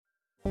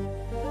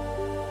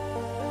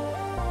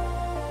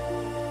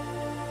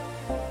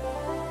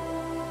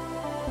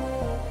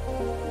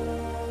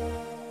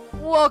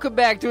Welcome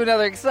back to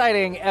another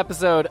exciting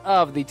episode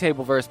of the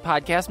Tableverse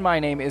podcast.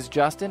 My name is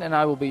Justin, and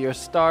I will be your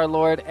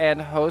Star-Lord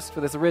and host for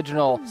this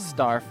original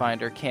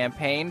Starfinder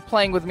campaign.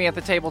 Playing with me at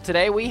the table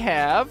today, we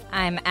have...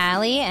 I'm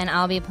Allie, and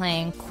I'll be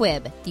playing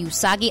Quib, the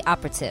Usagi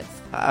operative.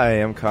 Hi,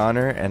 I'm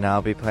Connor, and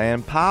I'll be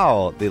playing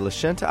Powell, the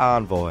Lashenta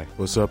envoy.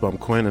 What's up? I'm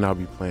Quinn, and I'll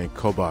be playing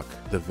Kobak,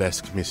 the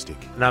Vesk Mystic.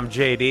 And I'm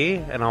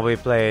JD, and I'll be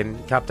playing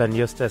Captain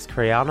Eustace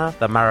Kriana,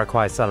 the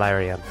Maraquai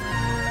Solarian.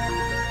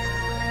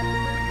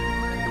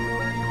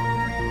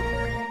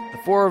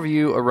 Four of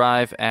you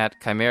arrive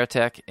at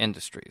Chimeratech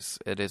Industries.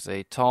 It is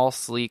a tall,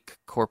 sleek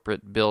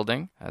corporate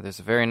building. There's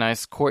a very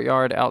nice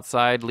courtyard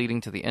outside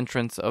leading to the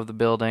entrance of the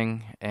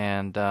building,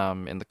 and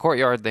in the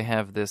courtyard they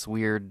have this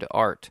weird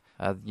art.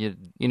 You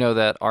know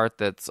that art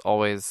that's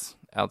always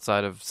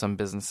outside of some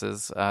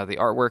businesses. The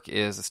artwork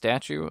is a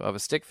statue of a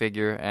stick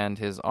figure, and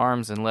his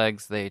arms and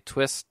legs, they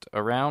twist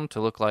around to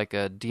look like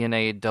a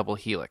DNA double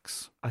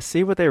helix. I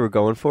see what they were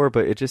going for,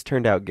 but it just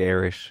turned out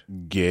garish.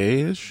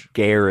 Gayish?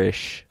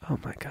 Garish. Oh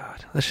my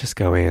god. Let's just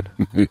go in.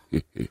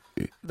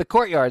 The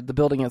courtyard, the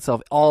building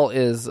itself, all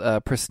is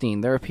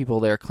pristine. There are people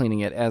there cleaning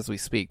it as we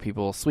speak.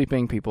 People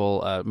sweeping,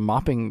 people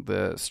mopping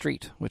the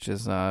street, which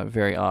is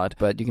very odd.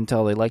 But you can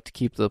tell they like to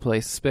keep the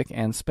place spick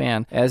and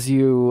span. As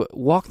you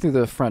walk through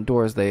the front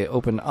doors, they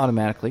open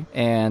automatically,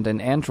 and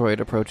an android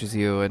approaches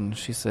you, and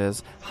she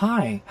says,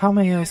 "Hi, how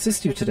may I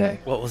assist you today?"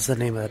 What was the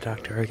name of the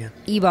doctor again?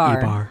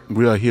 Ebar.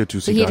 We are here to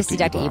see Here Dr. to see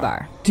Dr.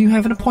 Ebar. Do you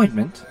have an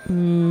appointment?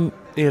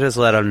 You just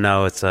let him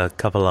know it's a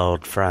couple of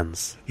old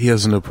friends. He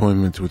has an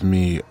appointment with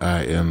me.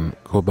 I am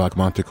Kobak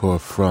Manticore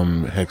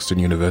from Hexton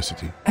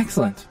University.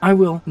 Excellent. I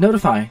will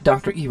notify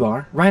Dr.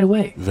 Ebar right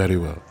away. Very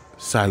well.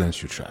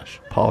 Silence, you trash.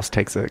 Pulse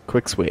takes a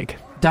quick swig.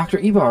 Dr.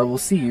 Ebar will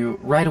see you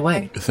right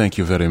away. Thank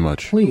you very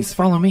much. Please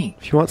follow me.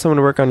 If you want someone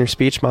to work on your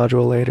speech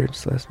module later,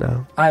 just let us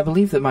know. I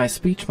believe that my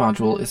speech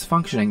module is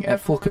functioning at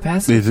full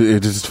capacity.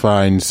 It is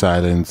fine.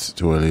 Silence,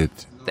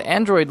 toilet. The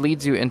android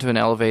leads you into an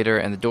elevator,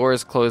 and the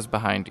doors close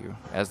behind you.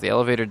 As the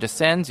elevator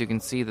descends, you can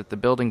see that the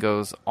building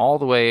goes all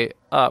the way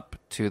up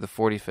to the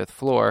 45th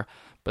floor,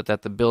 but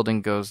that the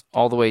building goes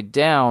all the way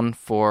down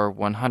for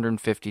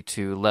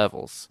 152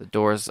 levels. The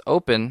doors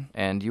open,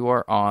 and you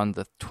are on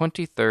the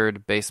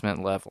 23rd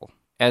basement level.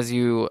 As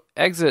you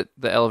exit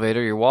the elevator,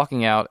 you're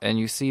walking out, and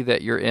you see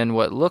that you're in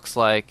what looks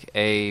like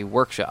a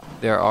workshop.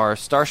 There are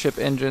starship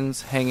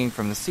engines hanging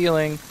from the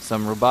ceiling.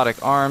 Some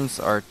robotic arms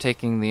are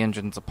taking the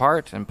engines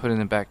apart and putting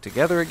them back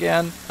together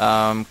again.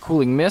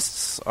 Cooling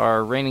mists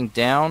are raining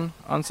down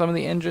on some of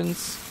the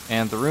engines,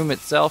 and the room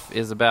itself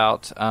is it's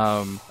about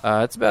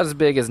as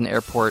big as an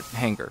airport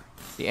hangar.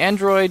 The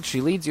android,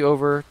 she leads you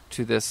over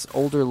to this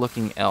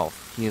older-looking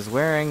elf. He is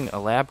wearing a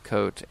lab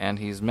coat, and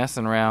he's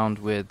messing around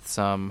with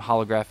some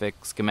holographic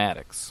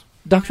schematics.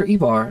 Dr.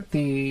 Ebar,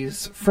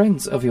 these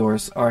friends of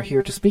yours are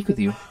here to speak with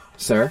you,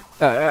 sir.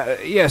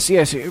 Yes,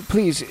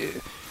 please,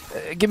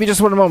 give me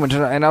just one moment,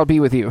 and I'll be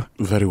with you.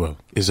 Very well.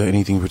 Is there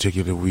anything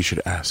particular we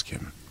should ask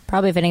him?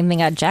 Probably if anything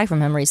got jacked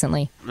from him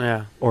recently.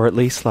 Yeah. Or at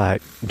least,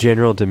 like,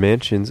 general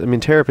dimensions. I mean,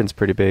 Terrapin's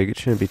pretty big. It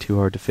shouldn't be too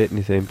hard to fit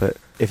anything, but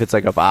if it's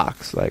like a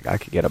box, like, I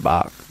could get a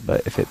box.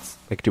 But if it's,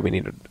 like, do we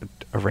need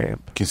a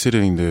ramp?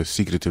 Considering the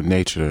secretive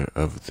nature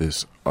of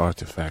this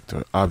artifact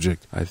or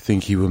object, I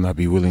think he will not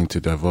be willing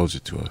to divulge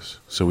it to us.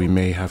 So we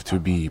may have to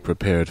be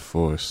prepared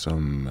for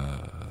some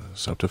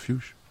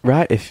subterfuge.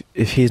 Right,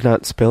 if he's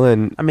not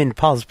spilling... I mean,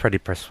 Paul's pretty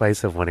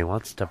persuasive when he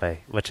wants to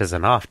be, which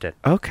isn't often.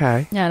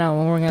 Okay. Yeah,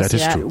 no, we're going to see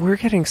that. True. We're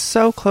getting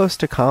so close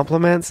to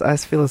compliments. I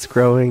just feel it's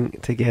growing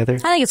together. I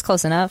think it's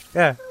close enough.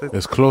 Yeah.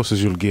 As close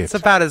as you'll get. It's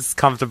about as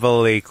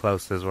comfortably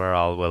close as we're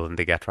all willing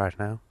to get right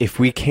now. If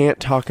we can't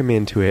talk him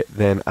into it,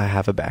 then I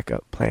have a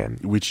backup plan.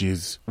 Which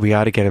is... We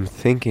ought to get him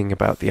thinking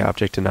about the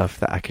object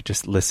enough that I could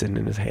just listen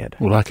in his head.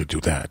 Well, I could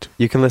do that.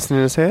 You can listen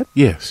in his head?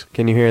 Yes.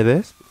 Can you hear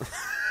this?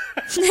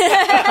 You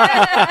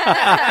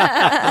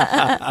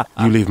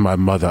leave my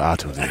mother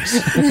out of this.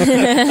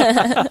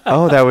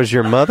 Oh, that was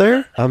your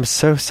mother? I'm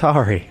so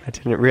sorry. I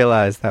didn't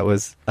realize that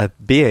was a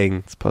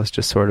being as opposed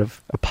to sort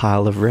of a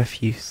pile of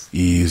refuse.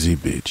 Easy,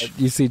 bitch.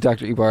 You see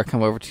Dr. Ebar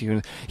come over to you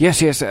and,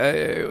 yes,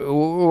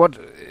 what,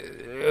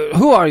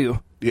 who are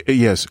you?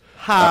 Yes.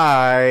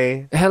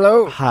 Hi.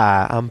 Hello?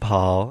 Hi, I'm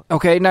Paul.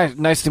 Okay,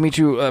 nice to meet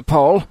you,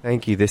 Paul.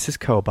 Thank you. This is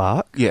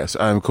Kobak. Yes,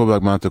 I'm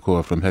Kobak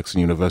Manticore from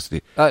Hexton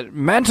University.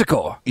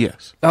 Manticore?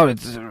 Yes. Oh,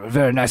 it's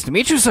very nice to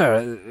meet you,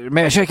 sir.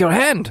 May I shake your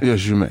hand?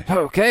 Yes, you may.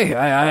 Okay,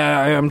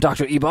 I am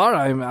Dr. Ebar.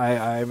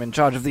 I'm in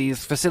charge of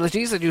these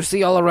facilities that you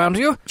see all around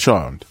you.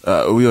 Charmed.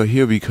 We are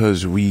here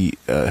because we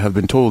have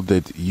been told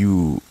that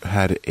you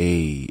had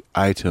a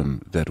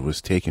item that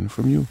was taken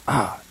from you.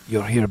 Ah,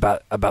 you're here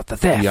about the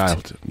theft. The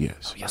item,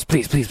 yes. Oh, yes,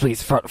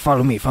 please,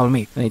 follow me.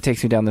 And he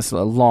takes you down this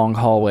long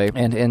hallway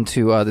and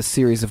into the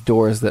series of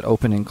doors that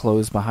open and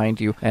close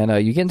behind you. And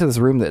you get into this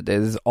room that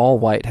is all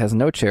white, has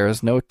no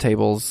chairs, no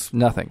tables,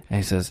 nothing. And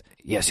he says,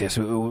 Yes,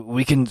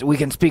 we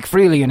can speak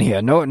freely in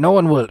here. No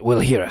one will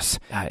hear us.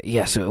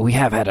 Yes, we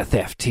have had a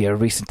theft here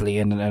recently,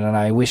 and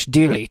I wish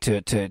dearly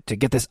to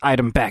get this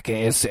item back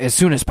as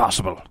soon as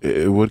possible.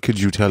 What could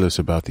you tell us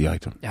about the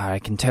item? I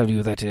can tell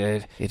you that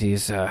it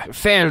is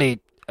fairly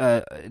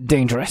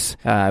dangerous.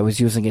 I was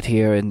using it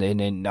here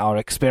in our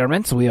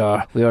experiments. We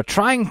are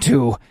trying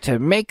to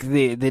make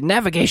the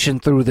navigation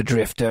through the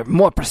drift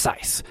more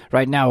precise.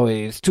 Right now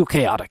it's too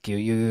chaotic.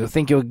 You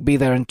think you'll be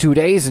there in 2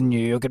 days, and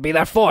you could be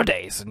there 4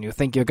 days, and you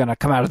think you're going to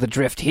come out of the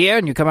drift here,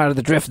 and you come out of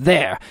the drift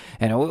there,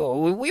 and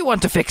we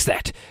want to fix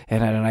that.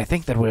 And I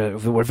think that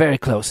we're very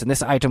close. And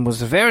this item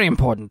was very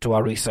important to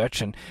our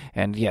research,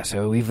 and yes,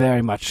 we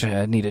very much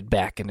need it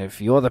back. And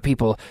if you're the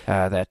people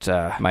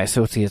that my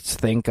associates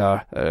think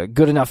are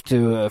good enough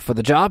for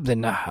the job,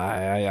 then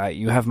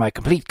you have my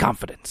complete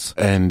confidence.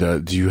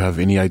 And do you have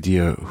any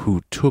idea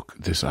who took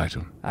this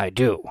item? I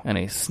do. And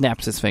he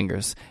snaps his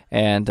fingers,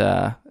 and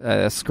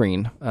a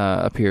screen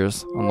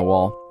appears on the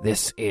wall.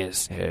 This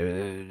is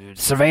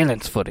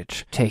surveillance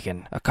footage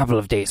taken a couple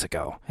of days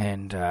ago,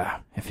 and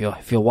if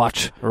you'll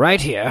watch right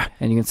here,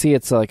 and you can see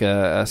it's like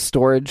a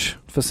storage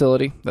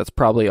facility that's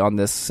probably on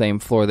this same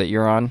floor that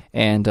you're on,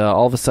 and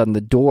all of a sudden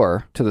the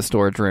door to the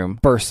storage room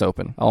bursts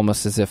open,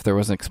 almost as if there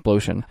was an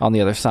explosion on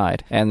the other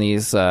side, and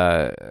these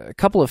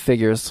couple of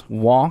figures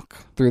walk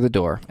through the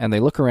door, and they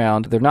look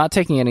around. They're not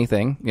taking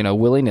anything,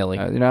 willy-nilly.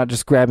 They're not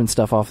just grabbing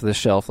stuff off of the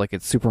shelf like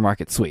it's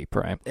supermarket sweep,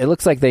 right? It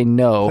looks like they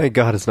know. Thank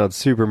God it's not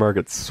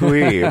supermarket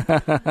sweep. Well,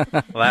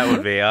 that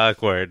would be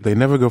awkward. They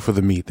never go for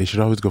the meat. They should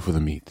always go for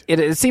the meat.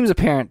 It seems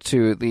apparent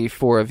to the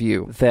four of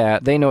you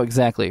that they know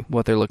exactly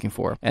what they're looking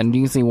for, and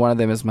you can see one of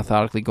them is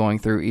methodically going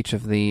through each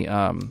of the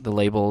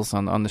labels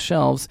on the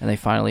shelves, and they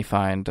finally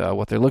find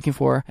what they're looking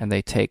for, and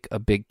they take a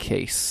big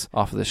case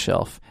off of the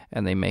shelf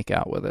and they make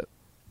out with it.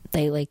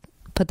 They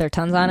put their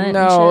tongues on it?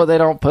 No, they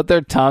don't put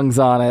their tongues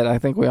on it. I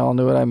think we all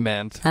knew what I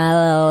meant.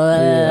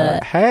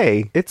 Yeah.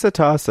 Hey, it's a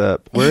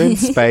toss-up. We're in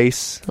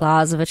space.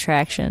 Laws of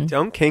attraction.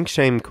 Don't kink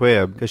shame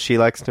Quib, because she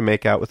likes to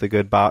make out with a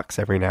good box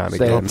every now and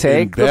again. They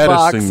take the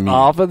box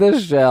off of the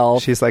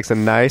shelf. She's like a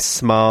nice,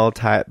 small,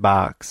 tight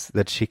box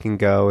that she can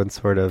go and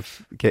sort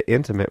of get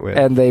intimate with.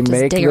 And they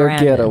make their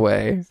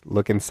getaway.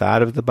 Look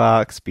inside of the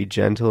box, be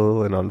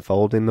gentle in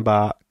unfolding the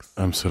box.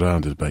 I'm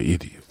surrounded by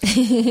idiots.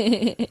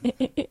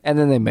 And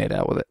then they made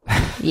out with it.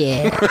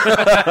 Yeah.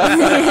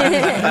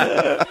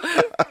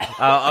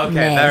 Oh,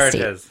 okay, Nasty.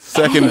 there it is.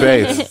 Second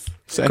base.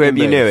 Quib,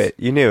 you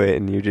knew it,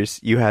 and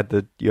you had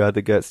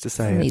the guts to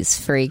say it. These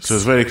freaks. So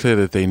it's very clear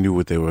that they knew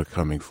what they were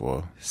coming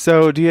for.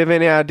 So, do you have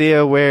any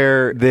idea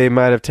where they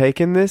might have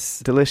taken this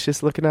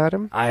delicious-looking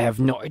item? I have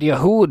no idea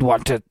who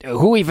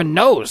even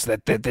knows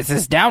that this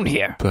is down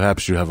here.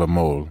 Perhaps you have a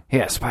mole.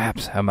 Yes,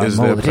 perhaps. Is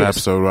there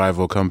perhaps a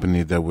rival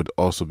company that would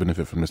also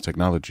benefit from this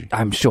technology?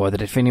 I'm sure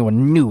that if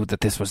anyone knew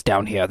that this was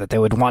down here, that they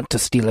would want to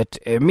steal it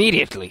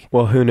immediately.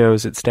 Well, who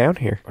knows it's down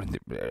here?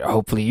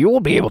 Hopefully you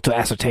will be able to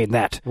ascertain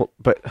that. Well,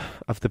 but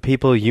of the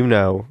people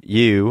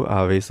you,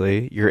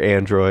 obviously, your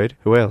android,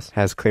 who else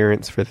has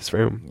clearance for this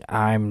room?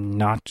 I'm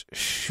not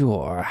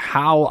sure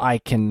how I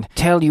can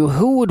tell you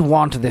who would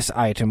want this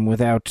item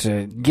without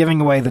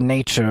giving away the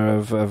nature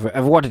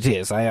of what it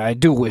is. I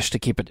do wish to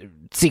keep it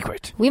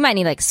secret. We might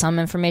need some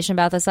information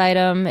about this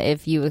item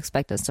if you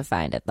expect us to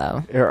find it,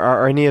 though.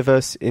 Are any of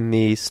us in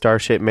the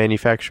starship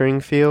manufacturing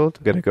field?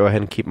 I'm going to go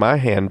ahead and keep my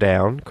hand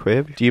down.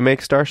 Quib, do you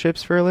make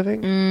starships for a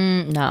living?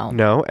 No.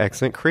 No?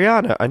 Excellent.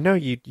 Kriana, I know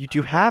you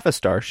do have a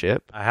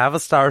starship. I have a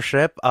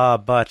starship,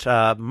 but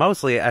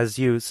mostly, as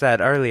you said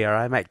earlier,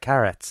 I make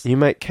carrots. You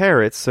make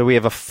carrots, so we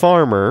have a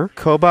farmer.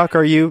 Kobach,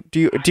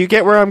 do you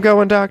get where I'm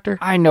going, Doctor?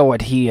 I know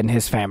what he and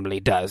his family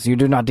does. You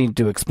do not need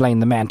to explain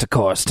the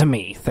manticores to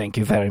me. Thank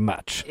you very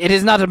much. It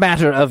is not a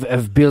matter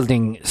of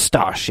building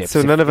starships.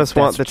 So none of us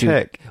want the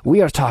tech.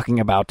 We are talking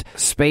about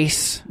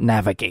space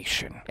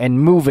navigation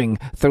and moving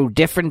through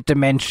different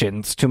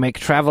dimensions to make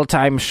travel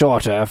time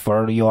shorter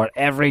for your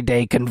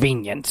everyday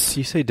convenience.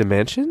 You say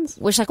dimensions?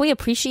 Which, we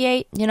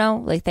appreciate,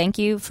 thank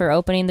you for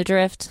opening the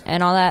drift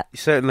and all that. You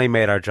certainly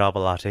made our job a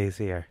lot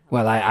easier.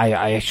 Well,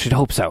 I should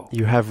hope so.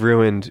 You have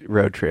ruined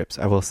road trips,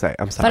 I will say.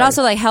 I'm sorry. But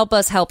also, help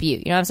us help you.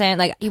 You know what I'm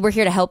saying? We're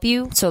here to help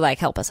you, so,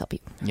 help us help you.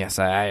 Yes,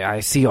 I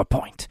see your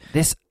point.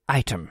 This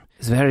item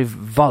is very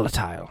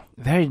volatile,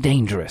 very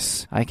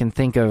dangerous. I can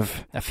think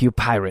of a few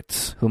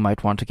pirates who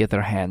might want to get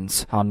their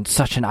hands on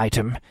such an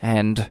item,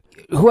 and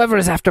whoever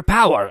is after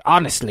power,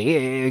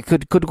 honestly,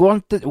 could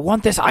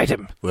want this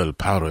item. Well,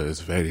 power is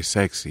very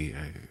sexy.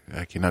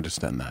 I can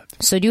understand that.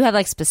 So do you have,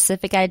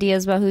 specific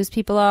ideas about who these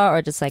people are,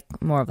 or just,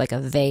 more of, a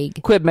vague?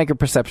 Quib, make a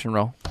perception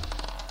roll.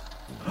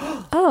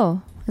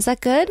 Oh, is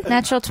that good?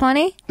 Natural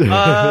 20?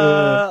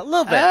 A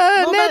little bit.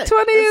 Nat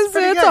 20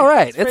 it's all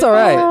right. It's all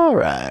right. All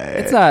right.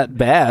 It's not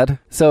bad.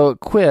 So,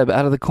 Quib,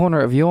 out of the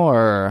corner of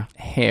your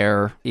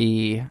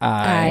hairy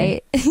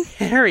eye.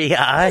 Hairy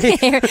eye.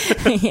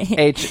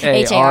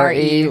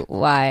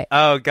 H-A-R-E-Y.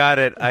 Oh, got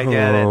it. I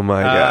get it. Oh,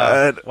 my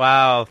God.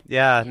 Wow.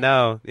 Yeah,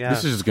 no. Yeah.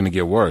 This is just going to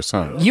get worse,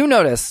 huh? You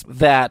notice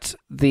that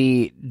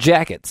the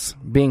jackets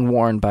being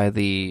worn by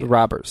the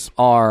robbers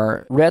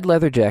are red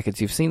leather jackets.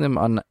 You've seen them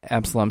on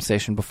Absalom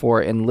Station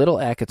before in Little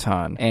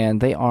Akaton,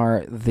 and they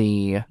are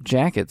the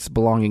jackets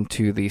belonging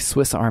to the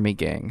Swiss Army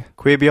gang.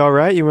 Quib, you all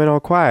right? You went all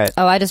quiet.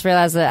 Oh, I just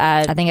realized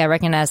that I think I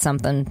recognize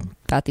something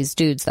about these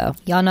dudes, though.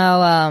 Y'all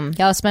know,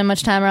 y'all spend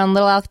much time around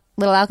Little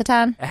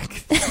Akaton?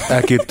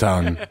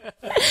 Akaton.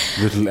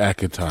 Little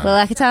Akaton. Little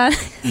Akaton?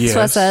 Yes. That's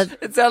what I said.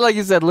 It sounded like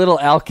you said Little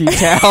Alky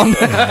Town.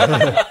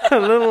 A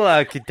little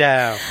lucky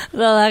down.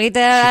 Little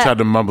Akaton. She tried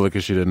to mumble it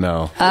because she didn't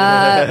know.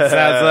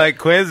 Sounds like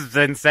Quiz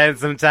been spending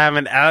some time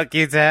in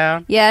Alky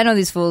Town. Yeah, I know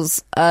these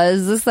fools.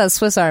 Is this the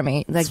Swiss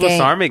Army? That Swiss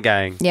gang? Army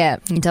gang. Yeah,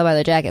 you can tell by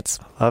their jackets.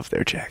 Love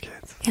their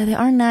jackets. Yeah, they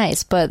are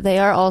nice, but they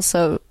are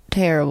also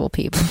terrible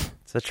people.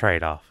 It's a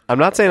trade-off. I'm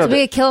not saying... So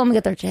we could kill them and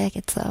get their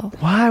jackets, though.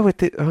 Why would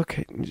they...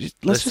 Okay, let's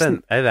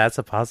Listen, hey, that's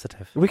a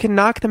positive. We can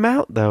knock them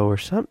out, though, or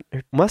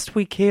something. Must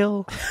we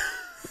kill?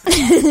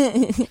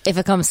 If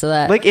it comes to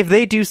that. Like, if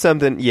they do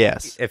something,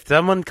 yes. If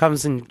someone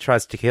comes and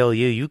tries to kill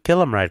you, you kill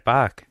them right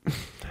back.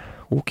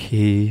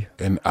 Okay.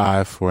 An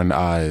eye for an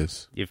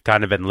eyes. You've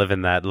kind of been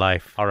living that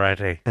life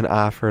already. An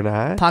eye for an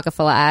eye? Pocket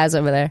full of eyes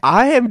over there.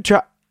 I am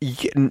trying...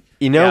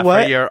 You know Yeah,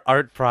 what? for your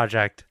art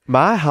project.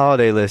 My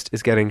holiday list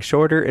is getting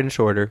shorter and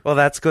shorter. Well,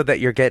 that's good that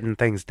you're getting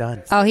things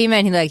done. Oh, he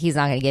meant he's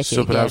not going to get you.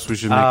 So a perhaps gift. we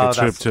should make Oh, a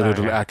trip that's to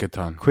Little fair.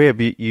 Akaton.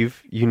 Quib,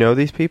 you know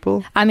these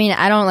people? I mean,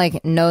 I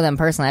don't know them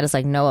personally. I just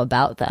know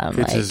about them.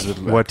 It is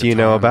Little What do you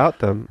know Akaton. about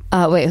them?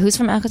 Wait, who's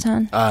from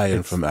Akaton? I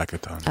am from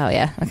Akaton. Oh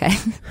yeah, okay.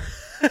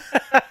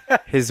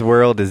 His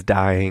world is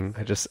dying.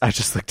 I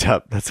just looked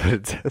up. That's what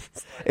it says.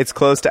 It's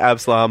close to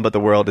Absalom, but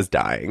the world is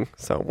dying.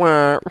 So,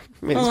 that's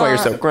why you're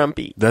so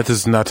grumpy. That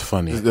is not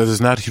funny. That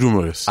is not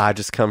humorous. I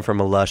just come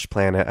from a lush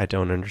planet. I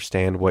don't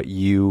understand what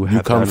you have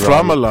You come done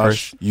from a wrong.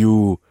 lush.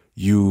 You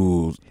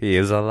He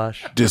is a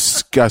lush.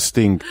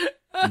 disgusting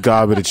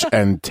garbage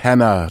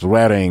antenna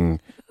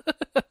wearing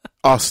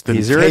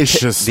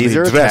ostentatiously These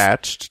are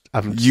dressed.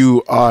 attached.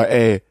 You are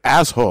a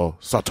asshole,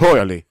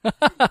 sartorially.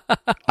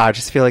 I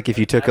just feel like if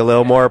you took a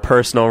little more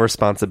personal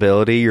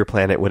responsibility, your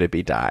planet wouldn't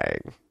be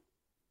dying.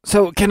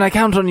 So, can I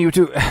count on you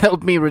to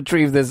help me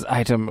retrieve this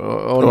item?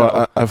 Or no?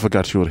 Oh, I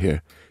forgot you were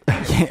here.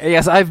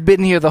 Yes, I've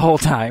been here the whole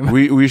time.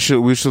 We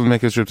should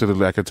make a trip to the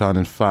Akaton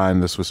and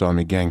find the Swiss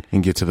Army gang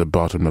and get to the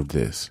bottom of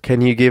this.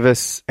 Can you give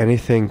us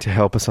anything to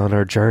help us on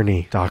our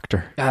journey,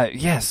 Doctor?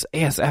 Yes,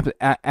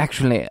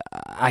 actually,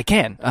 I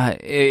can.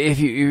 If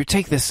you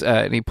take this,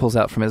 and he pulls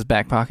out from his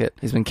back pocket,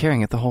 he's been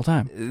carrying it the whole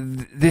time.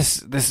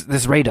 This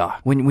radar,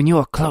 when you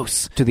are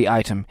close to the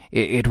item,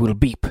 it will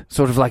beep,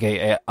 sort of like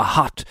a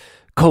hot,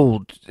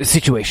 cold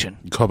situation.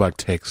 Kobach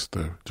takes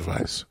the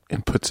device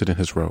and puts it in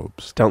his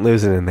robes. Don't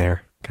lose it in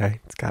there,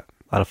 okay? It's got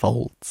a lot of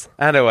folds.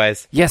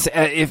 Anyways, Yes,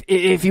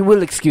 if you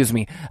will excuse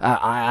me,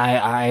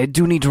 I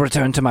do need to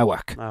return to my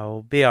work.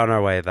 I'll be on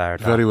our way there.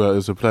 Doc. Very well.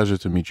 It's a pleasure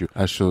to meet you.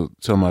 I shall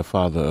tell my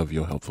father of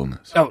your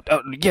helpfulness. Oh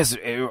yes,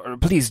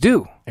 please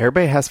do.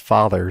 Everybody has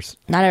fathers.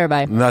 Not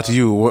everybody. Not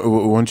you.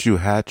 Weren't you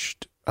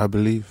hatched, I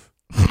believe?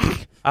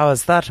 Oh,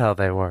 is that how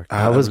they work?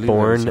 I was believe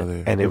that's born, how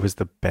they- and it was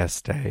the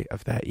best day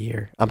of that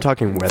year. I'm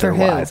talking For who?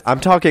 weather-wise. I'm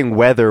talking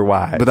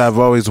weather-wise. But I've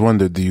always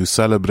wondered, do you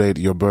celebrate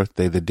your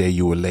birthday the day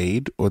you were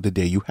laid or the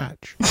day you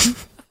hatch?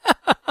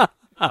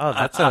 Oh,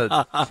 that's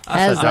a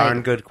That is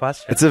darn good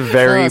question. It's a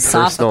very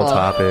personal Philosophical.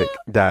 topic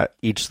that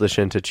each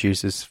Lashenta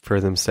chooses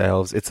for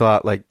themselves. It's a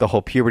lot like the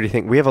whole puberty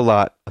thing. We have a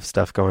lot of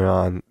stuff going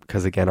on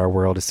because, again, our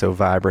world is so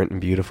vibrant and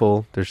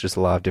beautiful. There's just a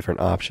lot of different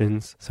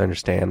options. So I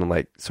understand,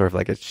 like, sort of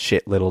like a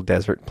shit little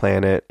desert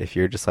planet. If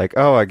you're just like,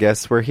 oh, I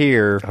guess we're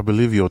here. I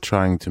believe you're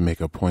trying to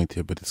make a point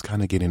here, but it's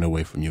kind of getting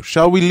away from you.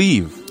 Shall we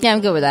leave? Yeah, I'm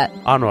good with that.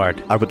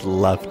 Onward. I would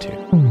love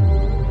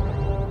to.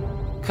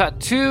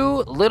 Cut to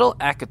Little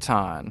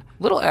Akaton.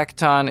 Little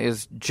Akaton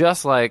is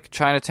just like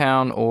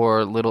Chinatown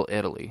or Little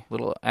Italy.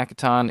 Little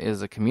Akaton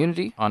is a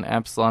community on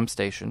Absalom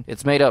Station.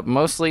 It's made up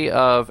mostly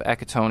of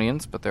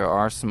Akatonians, but there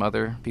are some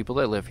other people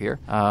that live here.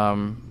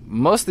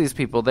 Most of these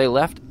people, they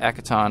left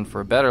Akaton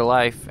for a better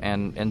life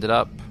and ended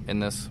up in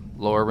this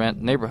lower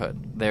rent neighborhood.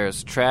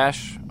 There's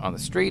trash on the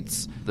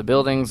streets, the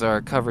buildings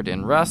are covered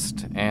in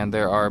rust, and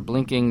there are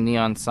blinking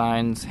neon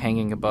signs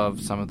hanging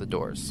above some of the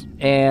doors.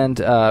 And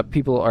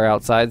people are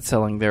outside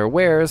selling their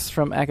wares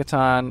from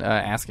Akaton,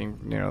 asking,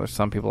 there's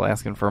some people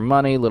asking for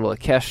money. Little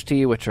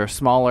Akeshti, which are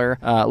smaller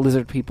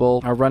lizard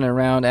people, are running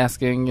around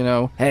asking,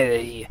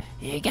 hey,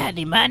 you got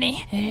any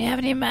money? You have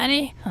any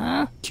money?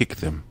 Huh? Kick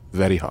them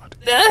very hard.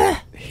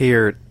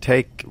 Here,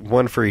 take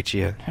one for each of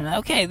you.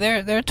 Okay,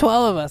 there are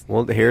 12 of us.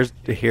 Well, here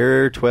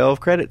are 12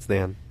 credits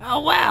then.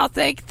 Oh, wow.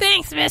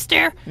 Thanks,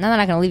 mister. Now they're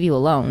not going to leave you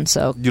alone,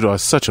 so... You are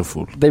such a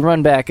fool. They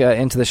run back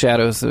into the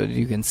shadows so that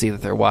you can see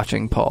that they're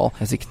watching Paul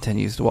as he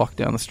continues to walk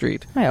down the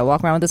street. I gotta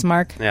walk around with this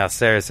mark. Yeah,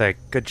 seriously,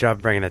 good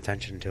job bringing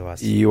attention to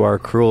us. You are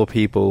cruel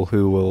people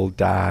who will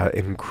die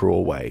in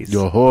cruel ways.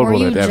 You're Were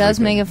horrible you at just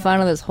everything. making fun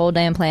of this whole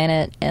damn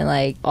planet and,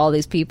 like, all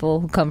these people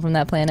who come from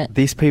that planet?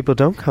 These people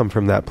don't come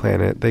from that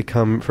planet. They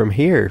come from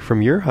here,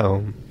 from your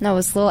home. No,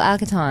 it's little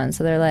Alcaton,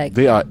 so they're like...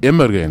 They are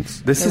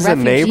immigrants. This They're is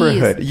refugees. a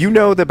neighborhood. You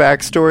know the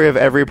backstory of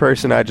every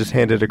person I just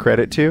handed a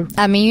credit to?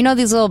 I mean, you know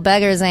these little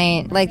beggars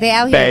ain't... Like, they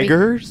out here...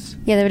 Beggars?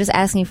 Yeah, they were just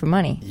asking you for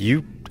money.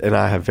 You and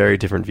I have very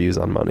different views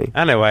on money.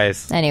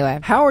 Anyways, Anyway.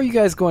 How are you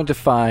guys going to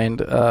find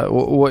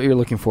what you're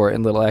looking for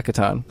in Little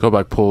Akaton?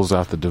 Kobach pulls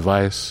out the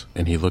device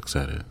and he looks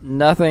at it.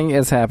 Nothing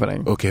is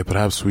happening. Okay,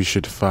 perhaps we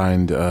should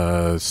find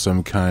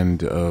some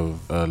kind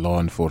of law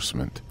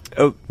enforcement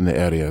Oh, in the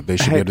area. They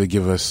should be Hey. able to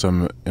give us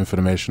some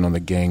information on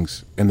the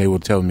gangs, and they will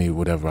tell me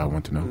whatever I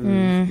want to know.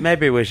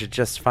 maybe we should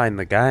just find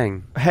the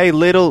gang. hey,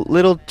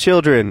 little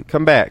children,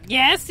 come back.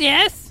 Yes.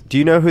 Do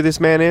you know who this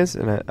man is?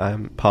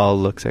 And Paul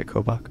looks at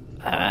Kobach.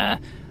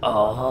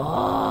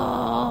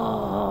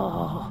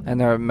 And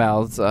their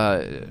mouths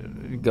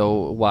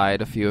go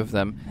wide, a few of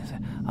them.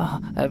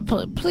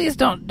 Please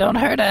don't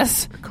hurt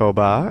us.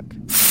 Kobach?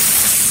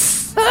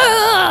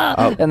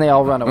 And they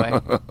all run away.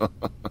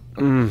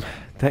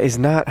 That is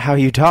not how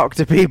you talk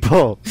to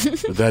people.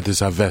 That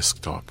is Avesk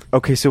talk.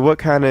 Okay, so what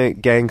kind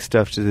of gang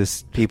stuff do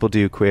this people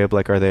do, Quib?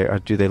 Like,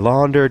 do they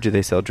launder? Do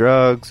they sell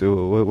drugs?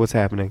 What's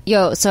happening?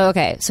 Yo, so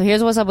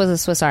here's what's up with the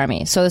Swiss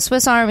Army. So the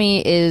Swiss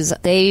Army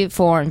they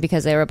formed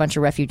because they were a bunch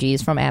of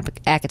refugees from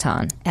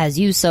Akaton. As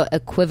you so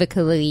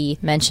equivocally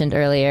mentioned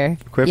earlier.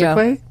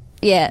 Equivocally?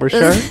 Yeah. We're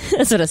sure?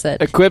 That's what I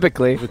said.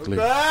 Equivocally.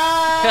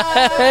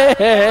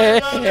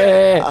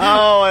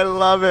 Oh, I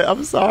love it.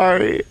 I'm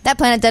sorry. That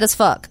planet dead as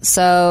fuck.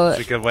 So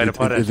That's a good way to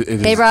put it.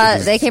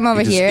 they came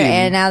over here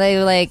and now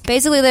they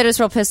basically they're just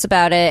real pissed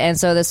about it, and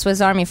so the Swiss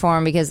Army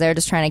formed because they're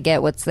just trying to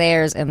get what's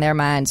theirs in their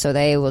mind, so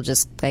they will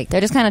just they're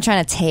just kind of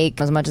trying to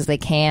take as much as they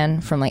can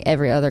from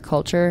every other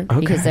culture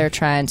because they're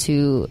trying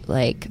to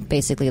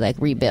basically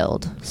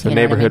rebuild. So You know what I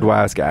neighborhood mean?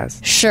 wise guys.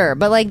 Sure,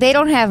 but they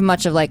don't have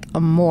much of a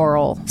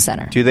moral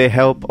center. Do they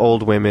help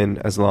old women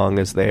as long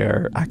as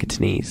they're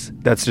Akatanese?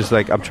 That's just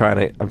I'm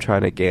trying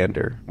to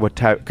gander what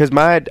type, because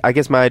I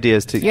guess my idea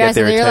is to get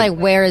their You're attention.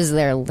 where is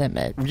their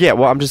limit? Yeah,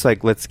 well, I'm just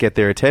let's get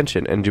their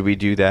attention. And do we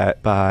do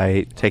that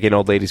by taking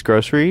old ladies'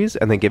 groceries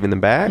and then giving them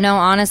back? No,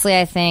 honestly,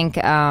 I think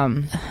I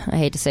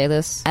hate to say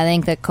this. I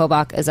think that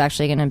Kobach is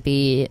actually going to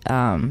be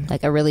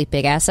a really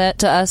big asset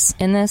to us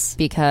in this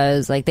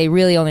because they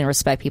really only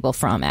respect people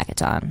from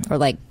Akaton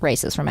or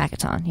races from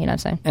Akaton. You know what I'm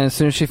saying? And as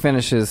soon as she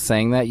finishes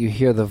saying that, you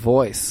hear the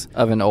voice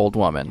of an old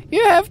woman.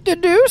 You have to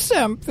do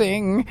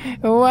something.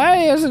 Why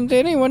isn't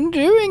anyone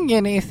doing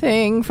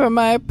anything for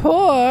my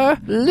poor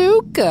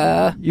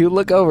Luca? You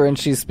look over and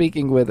she's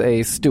speaking with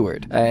a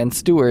steward. And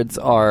stewards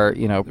are,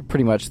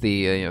 pretty much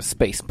the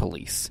space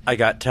police. I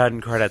got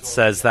 10 credits.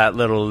 Says that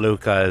little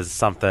Luca is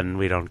something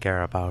we don't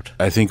care about.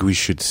 I think we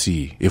should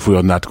see if we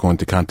are not going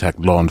to contact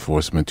law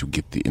enforcement to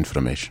get the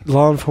information.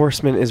 Law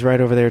enforcement is right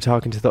over there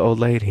talking to the old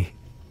lady.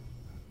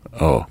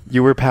 Oh,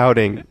 You were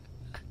pouting.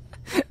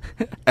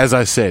 as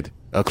I said,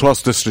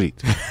 across the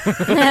street.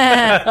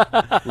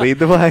 Lead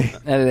the way.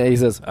 And he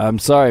says, I'm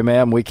sorry,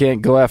 ma'am, we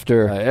can't go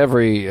after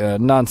every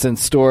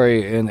nonsense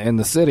story in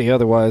the city,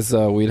 otherwise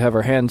we'd have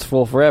our hands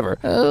full forever.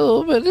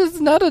 Oh, but it's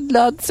not a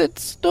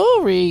nonsense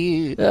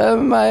story.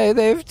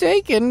 They've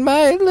taken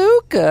my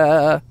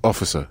Luca.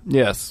 Officer,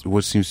 Yes.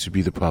 what seems to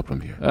be the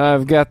problem here?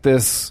 I've got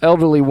this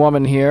elderly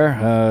woman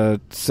here,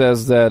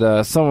 says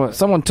that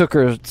someone took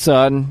her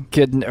son,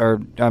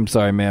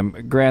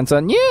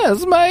 grandson.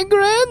 Yes, my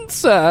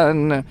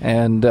grandson.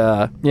 And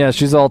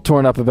she's all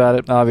torn up about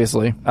it.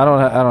 Obviously, I don't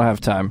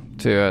have time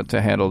to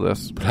handle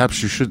this.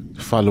 Perhaps you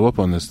should follow up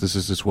on this. This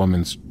is this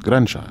woman's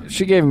grandchild.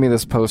 She gave me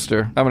this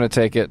poster. I'm going to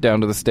take it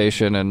down to the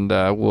station, and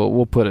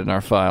we'll put it in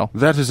our file.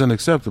 That is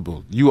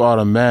unacceptable. You are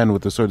a man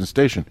with a certain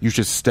station. You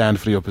should stand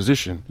for your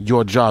position.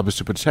 Your job is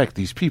to protect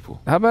these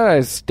people. How about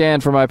I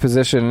stand for my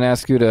position and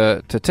ask you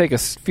to take a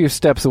few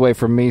steps away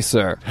from me,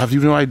 sir? Have you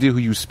no idea who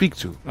you speak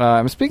to?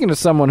 I'm speaking to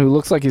someone who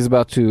looks like he's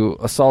about to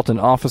assault an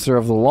officer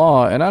of the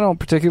law, and I don't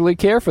particularly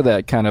care for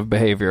that kind of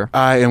behavior.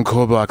 I am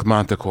Kobach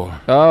Manticore.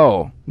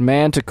 Oh,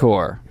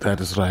 Manticore.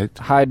 That is right.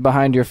 Hide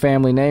behind your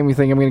family name. You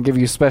think I'm going to give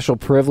you special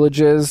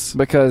privileges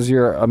because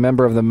you're a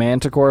member of the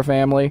Manticore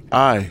family?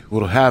 I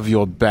will have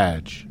your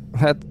badge.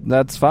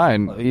 That's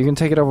fine. You can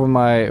take it over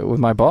with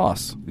my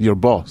boss. Your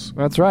boss.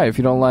 That's right. If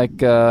you don't like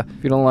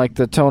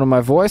the tone of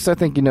my voice, I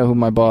think you know who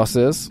my boss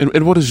is.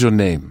 And what is your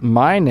name?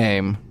 My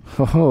name.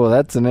 Oh,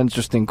 that's an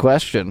interesting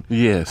question.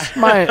 Yes.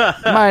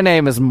 My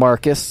name is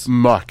Marcus.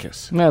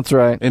 Marcus. That's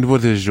right. And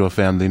what is your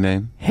family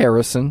name?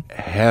 Harrison.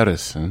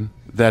 Harrison.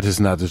 That is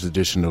not the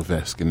traditional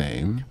Vesk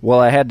name. Well,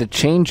 I had to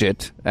change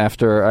it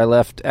after I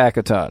left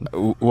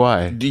Akaton.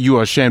 Why? You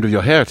are ashamed of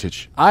your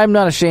heritage. I'm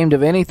not ashamed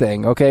of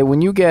anything, okay?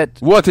 When you get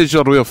What is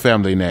your real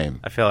family name?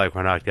 I feel like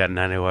we're not getting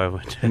anywhere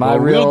with it. my Well,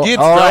 real... we'll get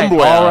all right,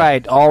 somewhere.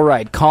 all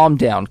right. Calm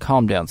down.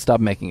 Stop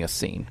making a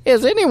scene.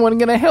 Is anyone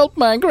going to help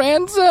my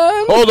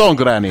grandson? Hold on,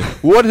 Granny.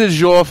 What is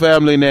your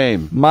family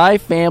name? My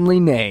family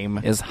name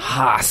is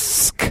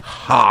Hask.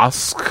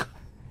 Hask.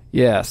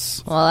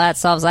 Yes. Well, that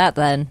solves that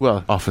then.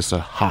 Well, Officer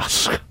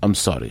Hask. I'm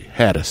sorry,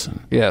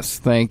 Harrison. Yes,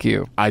 thank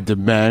you. I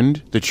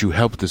demand that you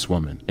help this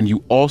woman, and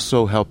you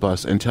also help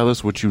us and tell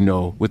us what you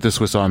know with the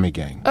Swiss Army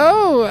gang.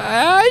 Oh,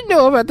 I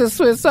know about the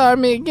Swiss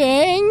Army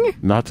gang.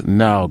 Not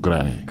now,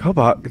 Granny.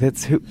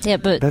 Kobach, Yeah,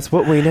 but that's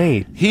what we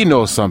need. He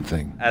knows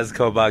something. As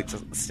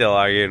Kobach's still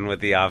arguing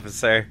with the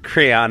officer,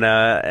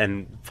 Kriana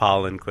and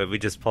Paul and Quib, we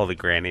just pull the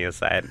granny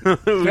aside.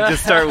 we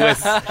just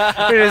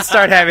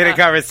start having a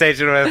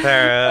conversation with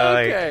her.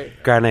 Okay.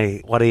 Like,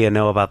 Granny, what do you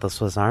know about the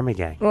Swiss Army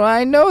gang? Well,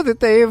 I know that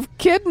they have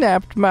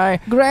kidnapped my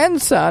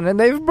grandson and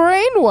they've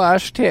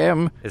brainwashed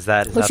him.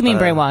 what you mean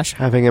brainwash?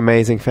 Having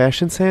amazing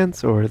fashion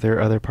sense, or are there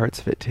other parts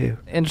of it too?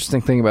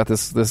 Interesting thing about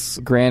this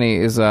granny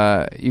is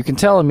you can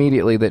tell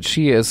immediately that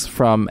she is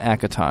from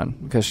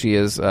Akaton because she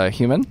is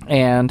human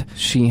and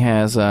she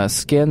has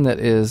skin that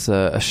is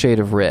a shade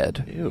of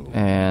red. Ew.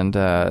 And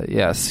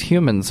yes,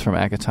 humans from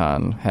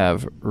Akaton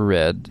have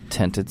red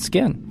tinted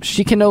skin.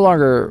 She can no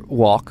longer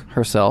walk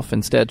herself.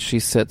 Instead, she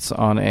sits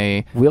on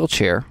a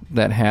wheelchair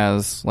that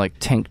has like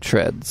tank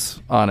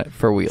treads on it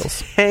for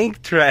wheels.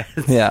 Tank treads.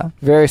 Yeah,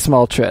 very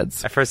small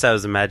treads. At first I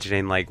was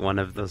imagining like one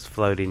of those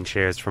floating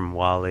chairs from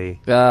WALL-E.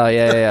 Oh,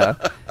 yeah.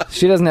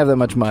 She doesn't have that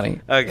much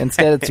money. Okay.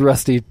 Instead, it's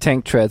rusty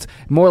tank treads.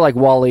 More like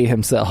WALL-E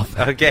himself.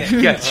 Okay,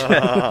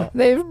 gotcha.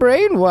 They've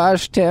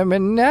brainwashed him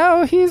and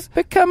now he's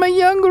become a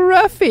young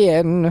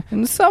ruffian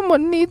and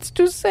someone needs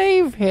to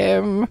save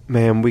him.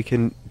 Ma'am, we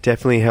can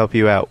definitely help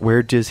you out.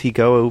 Where does he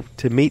go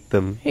to meet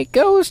them? He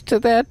goes to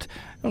that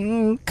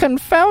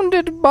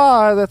confounded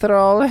bar that they're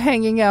all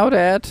hanging out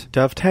at.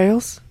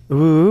 Dovetails?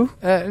 Ooh.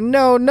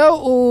 No,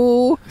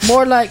 ooh.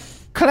 More like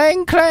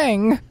clang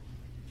clang.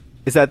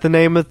 Is that the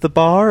name of the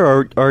bar,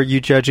 or are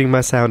you judging my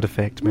sound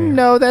effect, ma'am?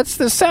 No, that's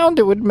the sound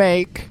it would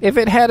make if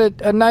it had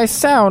a nice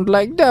sound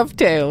like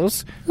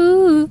dovetails.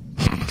 Ooh.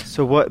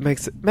 So what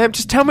makes it... Ma'am,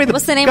 just tell me the...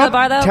 What's the name of the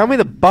bar, though? Tell me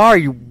the bar,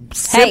 you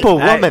simple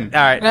woman.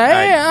 All right.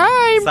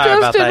 I'm Sorry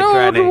about just an that, old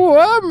Granny.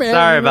 woman.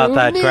 Sorry about who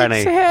that, needs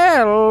Granny.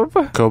 help.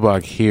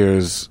 Kobach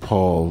hears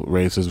Paul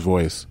raise his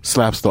voice,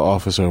 slaps the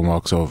officer, and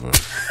walks over.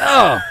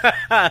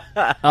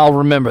 I'll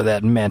remember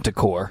that,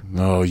 Manticore.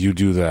 No, you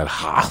do that.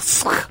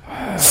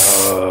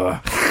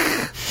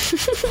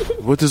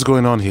 What is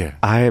going on here?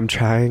 I am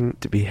trying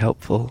to be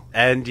helpful.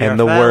 And you're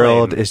the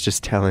world failing. is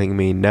just telling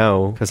me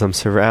no, because I'm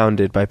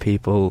surrounded by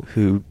people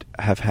who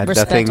have had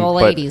Respect nothing all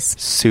but ladies.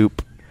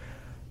 soup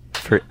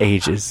for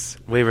ages.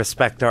 We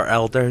respect our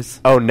elders.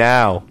 Oh,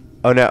 now.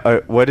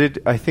 What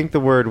did... I think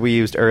the word we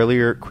used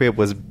earlier, Quib,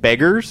 was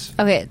beggars?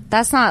 Okay,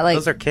 that's not like...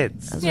 Those are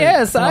kids.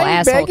 Yes, little I'm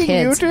asshole begging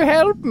kids. you to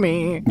help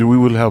me. We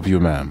will help you,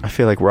 ma'am. I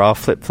feel like we're all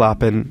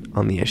flip-flopping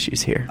on the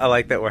issues here. I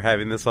like that we're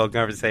having this whole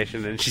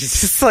conversation and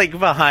she's just like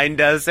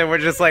behind us and we're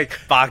just like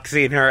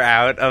boxing her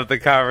out of the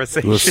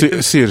conversation. Well,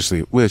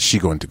 seriously, where's she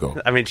going to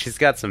go? I mean, she's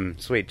got some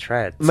sweet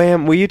treads.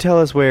 Ma'am, will you tell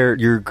us where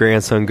your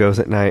grandson goes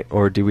at night,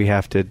 or do we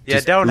have to Yeah,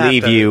 just don't have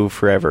leave to. you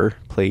forever,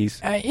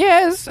 please?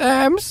 Yes,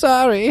 I'm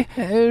sorry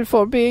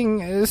for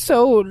being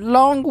so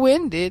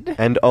long-winded.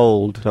 And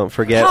old. Don't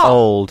forget Paul.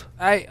 old.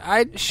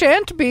 I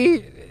shan't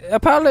be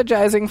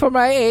apologizing for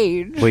my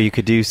age. Well, you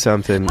could do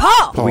something.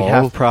 Paul! We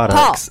have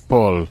products.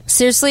 Paul.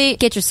 Seriously,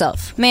 get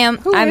yourself. Ma'am,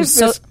 Who I'm is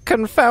so... this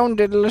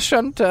confounded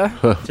Lashunta?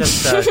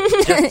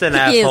 Just an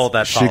asshole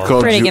that She follows.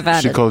 called Pretty you.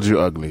 confounded. She called you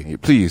ugly.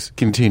 Please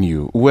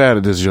continue. Where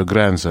does your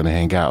grandson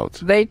hang out?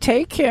 They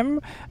take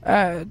him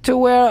to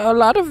where a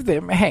lot of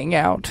them hang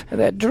out,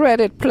 that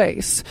dreaded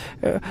place,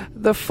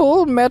 the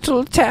Full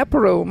Metal Tap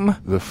Room.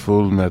 The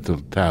Full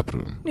Metal Tap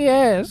Room.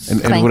 Yes.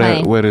 And Clang,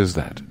 clang. where is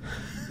that?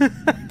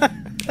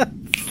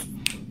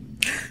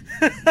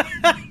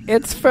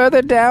 It's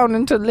further down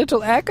into Little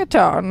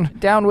Akaton,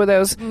 down where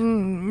those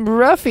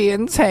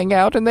ruffians hang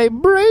out and they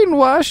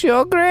brainwash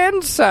your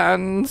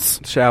grandsons.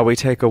 Shall we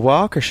take a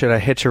walk, or should I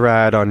hitch a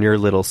ride on your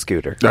little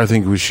scooter? I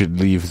think we should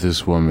leave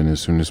this woman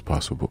as soon as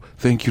possible.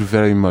 Thank you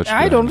very much. I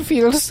Granny. don't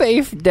feel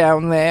safe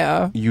down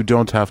there. You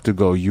don't have to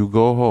go. You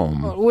go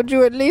home. Would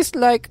you at least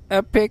like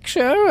a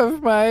picture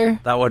of my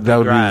That would That be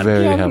would be grand.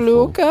 very young helpful.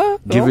 Luca?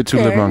 Give it to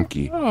the Okay.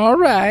 monkey. All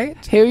right.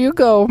 Here you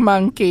go,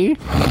 monkey.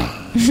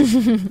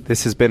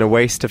 This has been a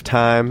waste of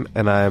time,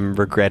 and I'm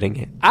regretting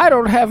it. I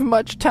don't have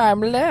much time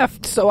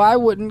left, so I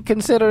wouldn't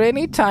consider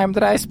any time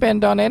that I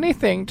spend on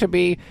anything to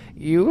be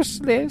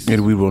useless.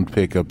 And we won't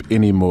pick up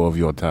any more of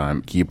your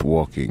time. Keep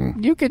walking.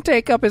 You can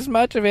take up as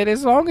much of it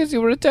as long as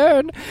you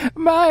return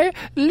my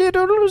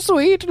little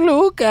sweet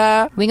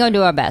Luca. We gonna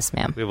do our best,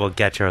 ma'am. We will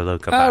get your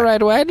Luca back. All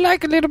right, well, I'd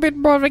like a little bit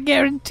more of a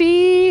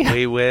guarantee.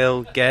 We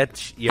will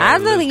get your I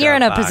don't think Luca you're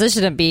in a back.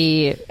 position to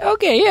be...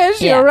 Okay,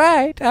 yes, Yeah. you're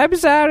right. I'm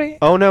sorry.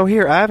 Oh, no, here.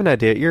 here, I have an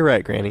idea. You're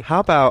right, Granny. How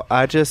about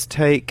I just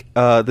take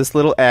this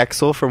little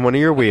axle from one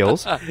of your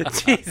wheels?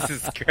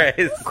 Jesus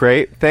Christ.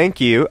 Great,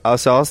 thank you.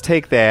 So I'll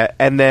take that,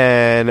 and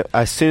then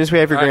as soon as we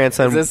have your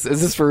grandson... Is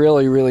this for real?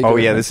 Are you really Oh,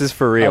 doing yeah, this? this is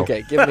for real.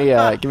 Okay, give me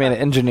an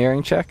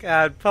engineering check.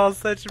 God, Paul's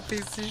such a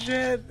piece of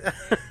shit.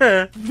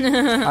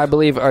 I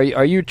believe.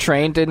 Are you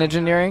trained in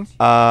engineering?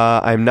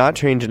 I'm not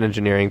trained in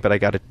engineering, but I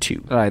got a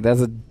 2. All right,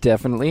 that's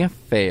definitely a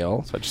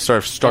fail. So I just sort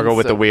of struggle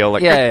with So- the wheel,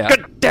 like, yeah.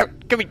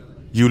 give me...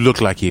 You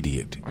look like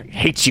idiot. I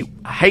hate you.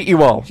 I hate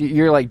you all.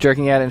 You're like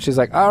jerking at it, and she's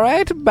like, "All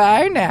right,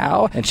 bye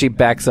now," and she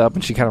backs up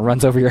and she kind of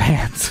runs over your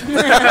hands.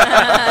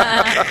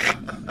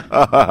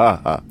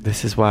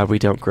 This is why we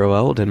don't grow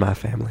old in my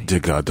family. Dear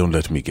God, don't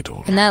let me get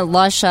old. And that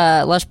lush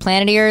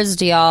planet of yours,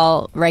 do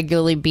y'all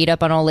regularly beat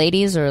up on old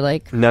ladies or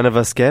like? None of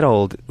us get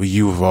old. Well,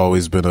 you've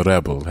always been a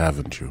rebel,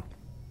 haven't you?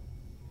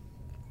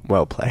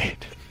 Well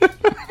played.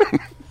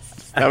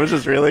 That was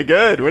just really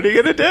good. What are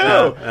you going to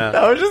do?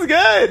 That was just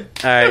good.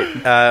 All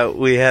right,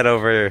 we head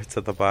over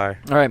to the bar.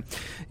 All right,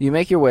 you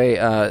make your way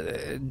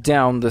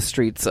down the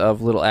streets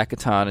of Little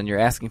Akaton, and you're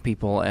asking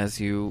people as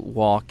you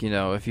walk,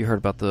 if you heard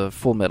about the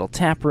Full Metal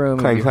Tap Room.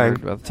 Clang, you clang.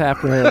 heard about the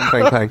tap room.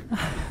 Clang, clang.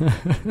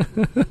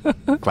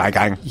 Clang,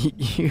 clang.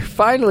 You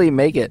finally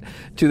make it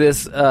to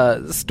this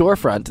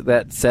storefront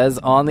that says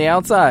on the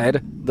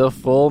outside, the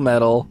Full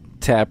Metal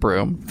Tap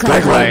Room.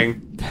 Clang,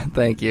 clang.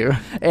 Thank you.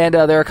 And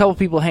there are a couple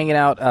people hanging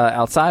out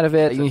outside of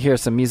it. You can hear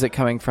some music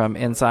coming from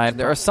inside.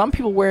 There are some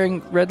people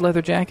wearing red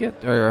leather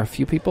jacket, or a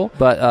few people,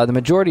 but the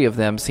majority of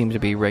them seem to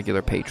be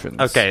regular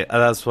patrons. Okay,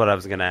 that's what I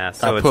was going to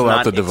ask. So I it's pull out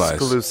not the device.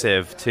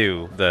 exclusive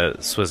to the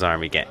Swiss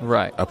Army gang.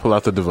 Right. I pull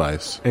out the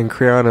device. And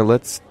Kriana,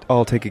 let's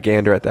all take a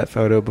gander at that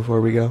photo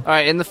before we go. All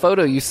right. In the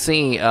photo, you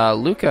see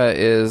Luca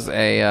is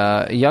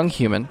a young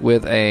human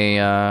with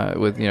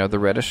the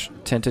reddish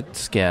tinted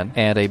skin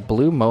and a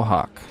blue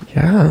mohawk.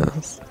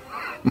 Yes.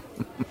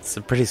 It's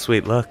a pretty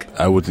sweet look.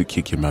 I would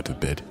kick him out of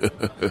bed.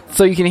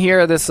 So you can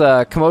hear this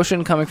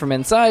commotion coming from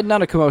inside.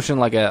 Not a commotion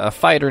like a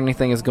fight or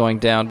anything is going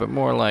down, but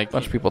more like a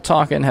bunch of people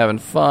talking, having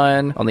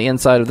fun on the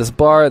inside of this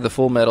bar, the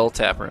Full Metal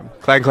Tap Room.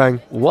 Clang, clang.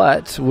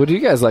 What would you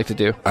guys like to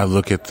do? I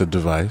look at the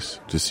device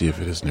to see if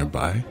it is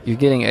nearby. You're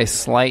getting a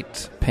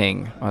slight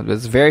ping.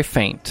 It's very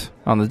faint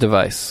on the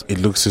device. It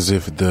looks as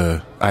if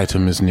the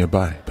item is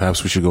nearby.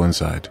 Perhaps we should go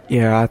inside.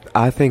 Yeah,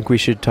 I think we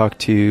should talk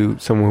to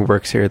someone who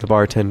works here, the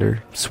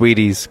bartender.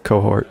 Sweetie's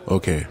cohort.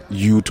 Okay,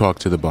 you talk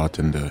to the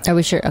bartender. Are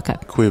we sure? Okay.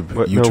 Quib,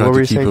 What- you no, try what were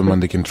to you keep saying, him Quib?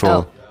 under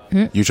control.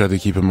 Hmm? You try to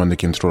keep him under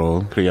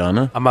control.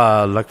 Kriana, I'm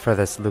going to look for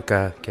this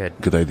Luca kid.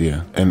 good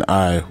idea. And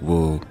I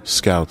will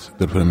scout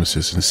the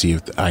premises and see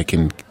if I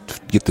can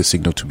get the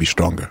signal to be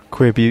stronger.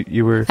 Quib,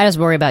 you were... I just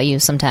worry about you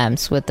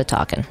sometimes with the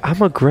talking.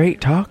 I'm a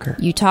great talker.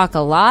 You talk a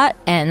lot,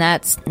 and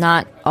that's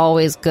not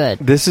always good.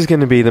 This is going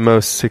to be the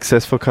most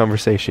successful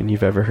conversation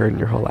you've ever heard in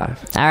your whole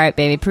life. All right,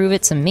 baby, prove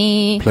it to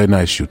me. Play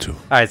nice, you two. All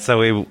right, so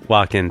we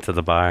walk into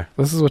the bar.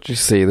 This is what you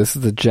see. This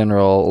is the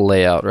general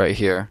layout right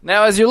here.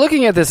 Now, as you're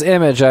looking at this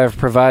image I've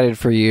provided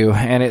for you,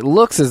 and it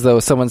looks as though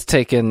someone's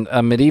taken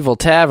a medieval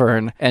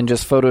tavern and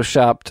just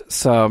photoshopped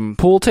some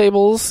pool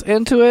tables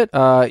into it,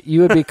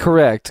 you would be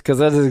correct, because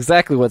that is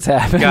exactly what's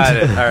happened. Got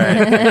it. All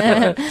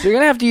right. So you're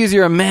gonna have to use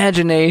your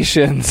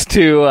imaginations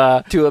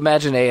to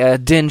imagine a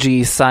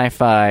dingy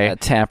sci-fi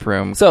tap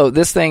room. So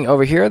this thing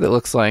over here that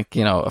looks like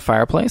a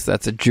fireplace,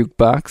 that's a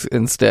jukebox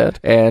instead,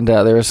 and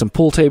there are some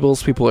pool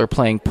tables. People are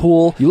playing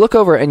pool. You look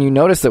over and you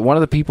notice that one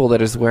of the people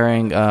that is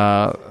wearing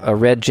a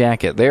red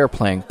jacket, they are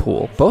playing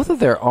pool. Both of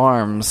their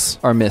arms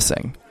are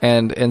missing.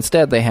 And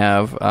instead, they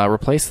have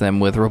replaced them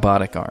with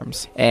robotic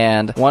arms.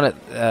 And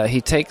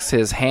he takes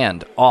his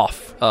hand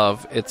off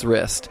of its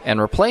wrist and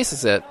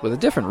replaces it with a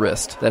different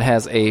wrist that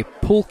has a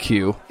pool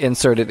cue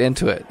inserted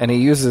into it. And he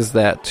uses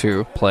that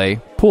to play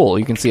pool.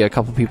 You can see a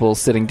couple people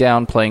sitting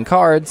down playing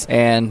cards,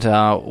 and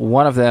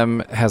one of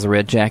them has a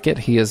red jacket.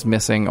 He is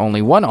missing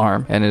only one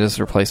arm, and it is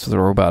replaced with a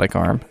robotic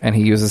arm. And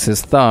he uses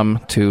his thumb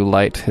to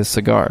light his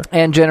cigar.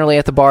 And generally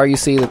at the bar, you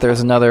see that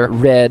there's another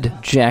red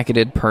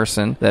jacketed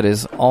person that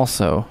is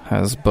also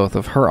has both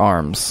of her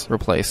arms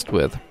replaced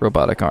with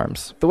robotic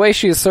arms. The way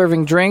she is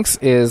serving drinks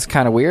is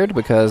kind of weird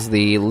because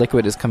the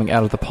liquid is coming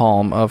out of the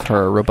palm of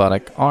her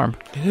robotic arm.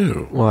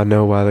 Ew. Well, I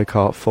know why they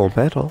call it Full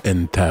Metal.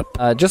 And tap.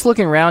 Just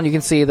looking around, you can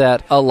see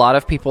that a lot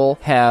of people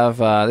have,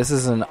 this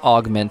is an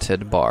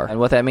augmented bar. And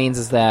what that means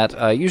is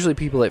that usually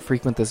people that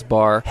frequent this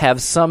bar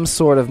have some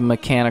sort of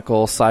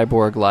mechanical,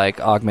 cyborg-like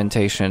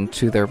augmentation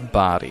to their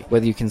body,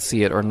 whether you can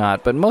see it or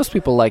not. But most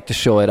people like to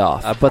show it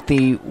off. But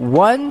the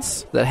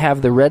ones that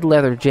have the red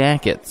leather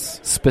jackets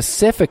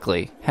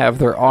specifically have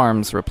their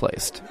arms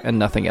replaced and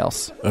nothing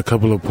else. A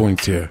couple of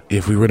points here.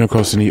 If we run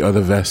across any other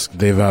vests,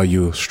 they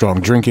value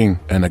strong drinking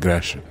and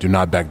aggression. Do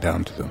not back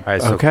down to them. All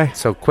right, so, Okay.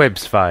 So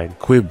Quib's fine.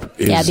 Quib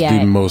is Yeah,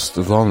 the most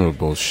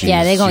vulnerable. She's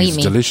they gonna eat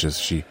me.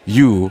 delicious.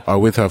 You are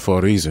with her for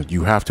a reason.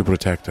 You have to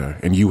protect her,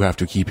 and you have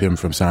to keep him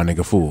from sounding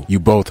a fool. You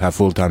both have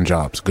full-time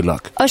jobs. Good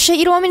luck. Oh shit,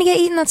 you don't want me to get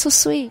eaten? That's so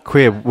sweet.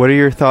 Quib, what are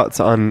your thoughts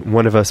on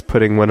one of us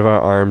putting one of our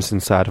arms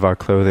inside of our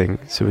clothing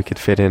so we could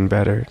fit in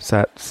better? Does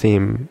that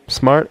seem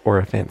smart or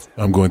offensive?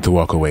 I'm going to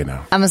walk away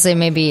now. I'm gonna say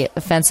maybe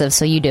offensive,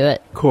 so you do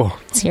it. Cool.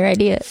 It's your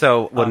idea.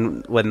 So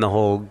when the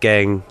whole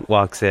gang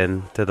walks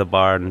in to the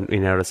bar and we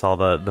notice all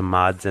the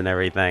mods and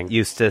everything,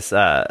 Eustace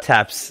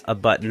taps a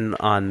button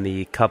on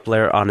the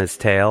coupler on his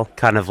tail,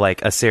 kind of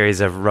like a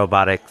series of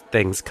robotic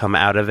things come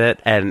out of it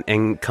and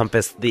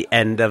encompass the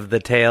end of the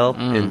tail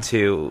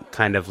into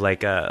kind of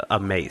like a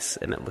mace,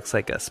 and it looks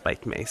like a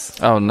spiked mace.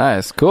 Oh,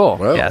 nice. Cool.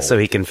 Well, Yeah, so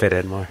he can fit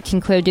in more.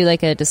 Can Quib do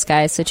like a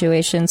disguise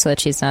situation so that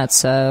she's not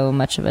so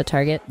much of a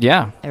target?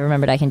 Yeah. I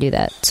remembered I can do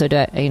that. So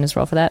I can just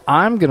roll for that?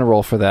 I'm going to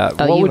roll for that.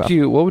 Oh,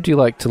 What would you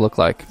like to look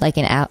like? Like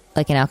an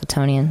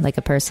Alcatonian, like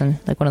a person,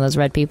 like one of those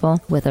red people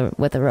with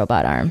a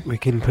robot arm. We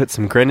can put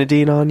some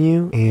grenadine on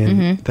you,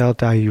 and that'll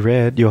dye you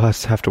red. You'll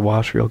have to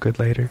wash real good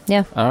later.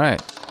 Yeah. All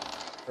right.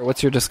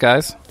 What's your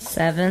disguise?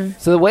 7.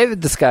 So the way the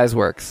disguise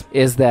works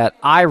is that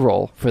I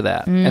roll for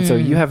that. And so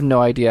you have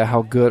no idea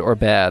how good or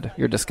bad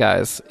your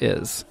disguise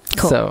is.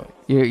 Cool. So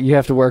you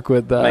have to work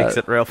with Makes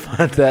it real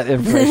fun. that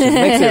information.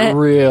 Makes it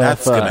real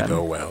that's fun. going to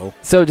go well.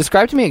 So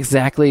describe to me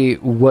exactly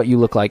what you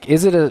look like.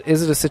 Is it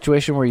a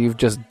situation where you've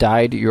just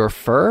dyed your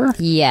fur?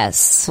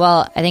 Yes.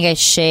 Well, I think I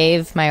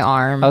shave my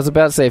arm. I was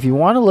about to say, if you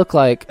want to look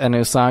like an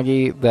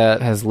Usagi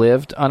that has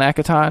lived on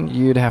Akaton,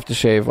 you'd have to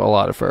shave a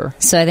lot of fur.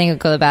 So I think I'll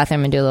go to the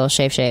bathroom and do a little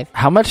shave.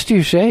 How much do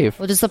you shave?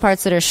 Well, just the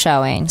parts that are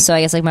showing. So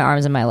I guess like my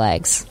arms and my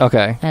legs.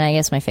 Okay. And I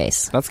guess my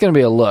face. That's going to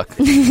be a look.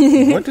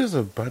 What does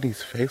a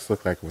bunny's face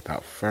look like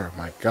without fur?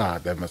 My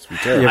God, that must be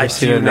terrible. You ever I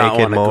seen do a not naked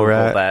want to mole Google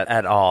rat? that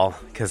at all,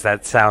 because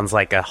that sounds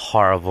like a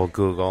horrible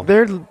Google.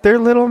 They're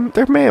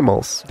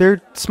mammals.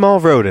 They're small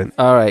rodent.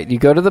 All right. You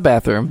go to the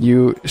bathroom.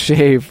 You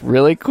shave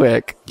really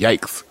quick.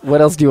 Yikes.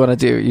 What else do you want to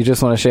do? You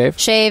just want to shave?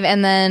 Shave,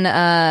 and then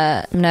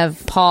I'm going to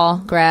have Paul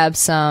grab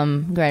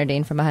some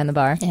grenadine from behind the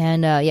bar.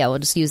 And we'll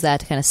just use that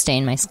to kind of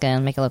stain my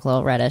skin, make it look a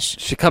little reddish.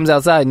 She comes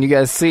outside and you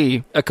guys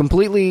see a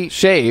completely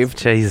shaved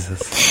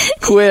Jesus.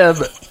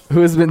 Quib who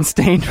has been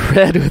stained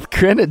red with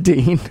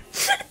grenadine.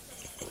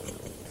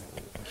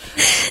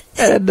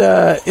 And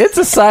it's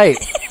a sight.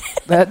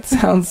 That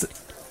sounds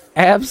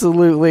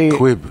absolutely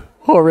Quib,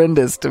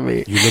 horrendous to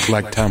me. you look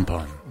like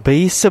tampon.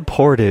 Be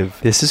supportive.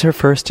 This is her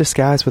first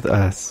disguise with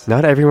us.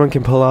 Not everyone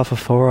can pull off a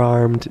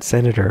four-armed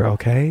senator,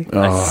 okay?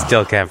 I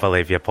still can't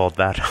believe you pulled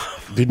that off.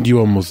 Didn't you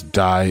almost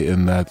die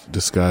in that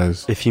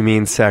disguise? If you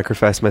mean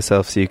sacrifice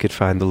myself so you could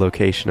find the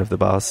location of the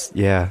boss,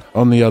 yeah.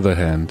 On the other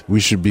hand, we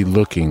should be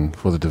looking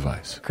for the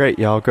device. Great,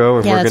 y'all go,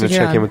 and Yeah, we're that's going to what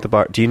you're check in on. with the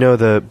bar. Do you know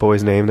the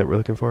boy's name that we're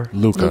looking for?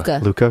 Luca.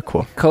 Luca?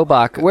 Cool.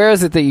 Kobach, where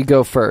is it that you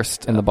go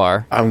first in the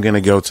bar? I'm going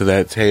to go to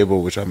that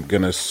table, which I'm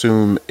going to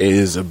assume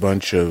is a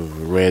bunch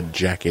of red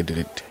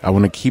jacketed. I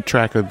want to keep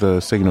track of the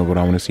signal, but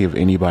I want to see if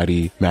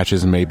anybody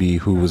matches maybe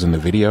who was in the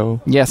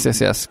video. Yes.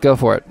 Go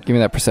for it. Give me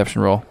that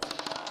perception roll.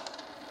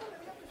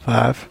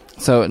 5.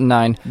 So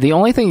 9. The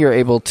only thing you're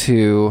able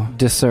to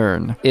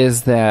discern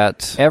is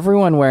that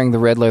everyone wearing the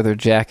red leather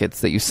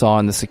jackets that you saw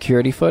in the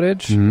security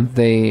footage,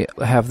 they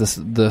have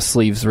the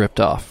sleeves ripped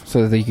off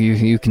so that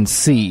you can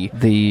see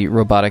the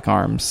robotic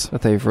arms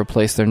that they've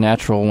replaced their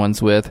natural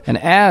ones with. And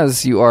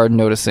as you are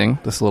noticing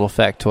this little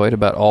factoid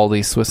about all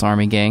the Swiss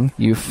Army gang,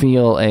 you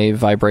feel a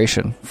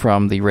vibration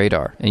from the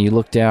radar. And you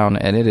look down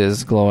and it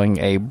is glowing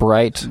a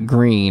bright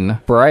green,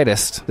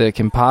 brightest that it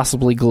can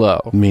possibly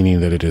glow. Meaning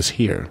that it is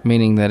here.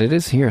 Meaning that it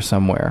is here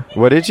somewhere.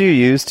 What did you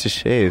use to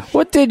shave?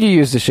 What did you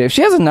use to shave?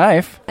 She has a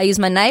knife. I use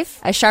my knife.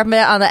 I sharpen it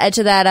on the edge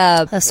of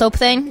that soap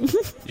thing.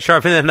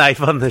 Sharpen the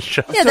knife on the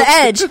show. Yeah, the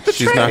edge.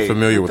 She's not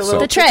familiar with The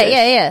soap.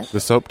 tray, yeah. The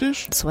soap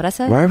dish? That's what I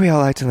said. Why are we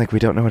all acting like we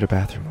don't know what a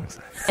bathroom looks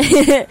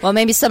like? Well,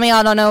 maybe some of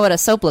y'all don't know what a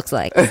soap looks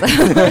like.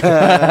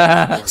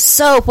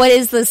 Soap, what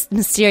is this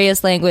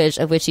mysterious language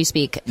of which you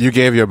speak? You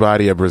gave your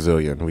body a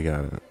Brazilian. We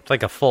got it. It's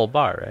like a full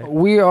bar, right?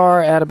 We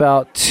are at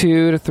about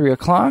 2 to 3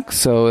 o'clock,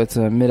 so it's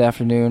a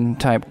mid-afternoon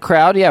type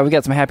crowd. Yeah, we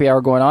got some happy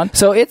hour going on.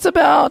 So it's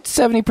about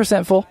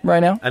 70% full right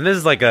now. And this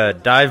is like a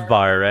dive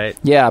bar, right?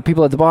 Yeah,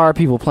 people at the bar,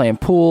 people playing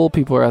pool,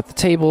 people are at the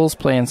tables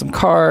playing some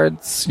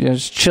cards,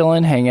 just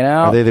chilling, hanging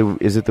out.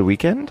 Is it the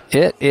weekend?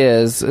 It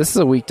is. This is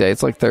a weekday.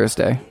 It's like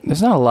Thursday.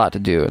 There's not a lot to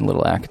do in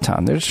Little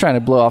Akaton. They're just trying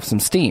to blow off some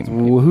steam.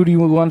 Who do you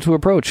want to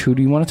approach? Who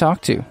do you want to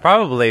talk to?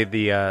 Probably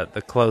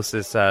the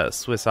closest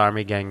Swiss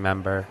Army gang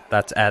member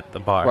that's at the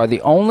bar. Well,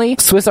 the only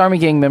Swiss Army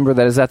gang member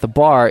that is at the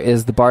bar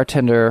is the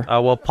bartender.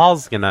 Well,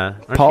 Paul's gonna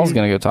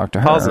Gonna go talk to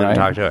her. Paul's gonna right?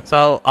 talk to her.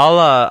 So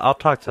I'll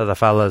talk to the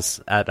fellas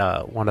at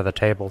one of the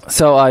tables.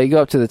 So you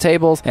go up to the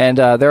tables, and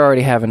they're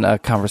already having a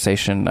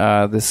conversation.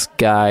 This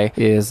guy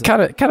is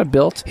kind of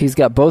built. He's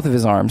got both of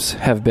his arms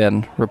have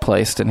been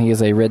replaced, and he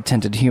is a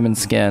red-tinted,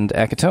 human-skinned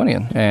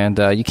Akatonian. And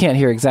you can't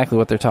hear exactly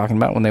what they're talking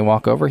about when they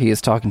walk over. He is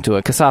talking to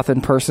a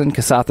Kasathan person.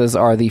 Kasathas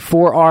are the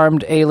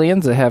four-armed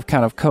aliens that have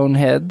kind of cone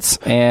heads,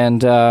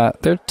 and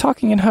they're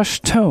talking in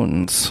hushed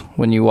tones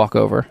when you walk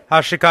over.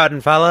 How's she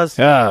cutting, fellas?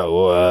 Who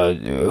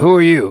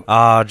are you?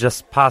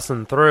 Just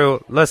passing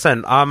through.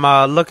 Listen, I'm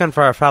looking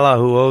for a fella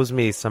who owes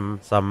me some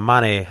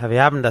money. Have you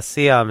happened to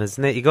see him?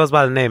 He goes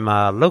by the name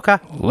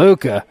Luca.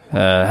 Luca.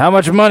 How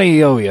much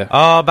money owe you?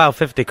 Oh, about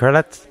 50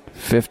 credits.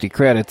 50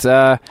 credits.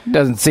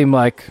 Doesn't seem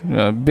like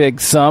a big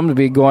sum to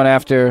be going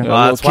after a little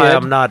That's why kid.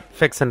 I'm not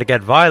fixing to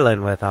get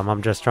violent with him.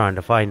 I'm just trying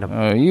to find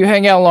him. You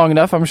hang out long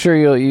enough, I'm sure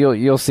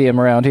you'll see him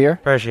around here.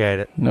 Appreciate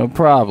it. No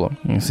problem.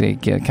 You see,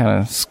 he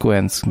kind of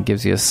squints and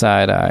gives you a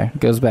side eye.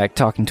 Goes back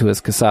talking to his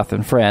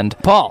Kasathan friend.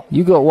 Paul,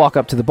 you walk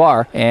up to the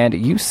bar, and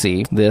you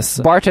see this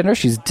bartender.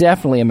 She's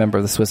definitely a member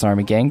of the Swiss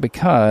Army gang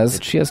because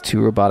she has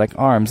 2 robotic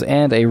arms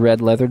and a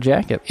red leather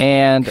jacket.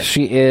 And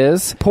she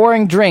is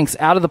pouring drinks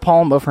out of the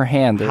palm of her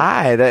hand.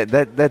 Hi,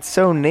 that's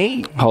so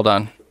neat. Hold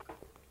on.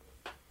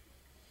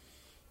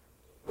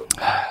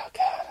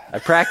 I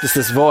practiced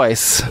this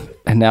voice,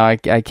 and now I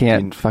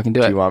can't fucking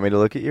do Do it. you want me to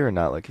look at you or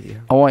not look at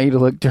you? I want you to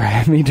look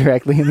me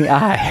directly in the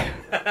eye.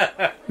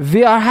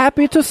 We are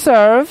happy to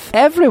serve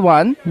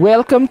everyone.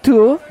 Welcome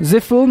to the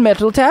Full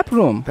Metal Tap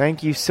Room.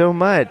 Thank you so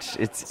much.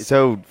 It's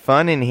so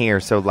fun in here,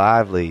 so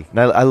lively. And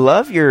I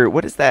love your.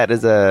 What is that?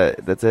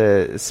 That's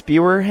a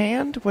spewer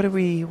hand? What do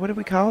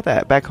we call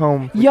that back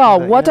home? Yeah,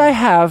 what I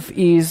have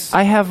is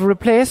I have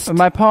replaced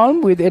my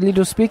palm with a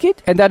little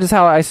spigot, and that is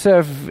how I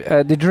serve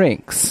the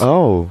drinks.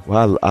 Oh,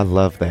 well, I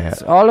love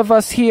that. All of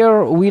us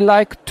here, we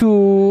like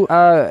to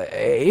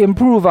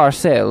improve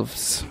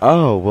ourselves.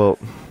 Oh, well,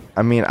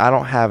 I mean, I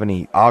don't have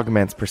any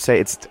augments per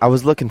se. I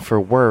was looking for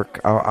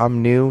work.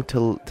 I'm new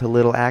to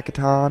Little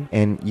Akaton,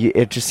 and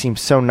it just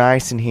seems so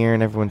nice in here,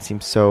 and everyone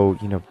seems so,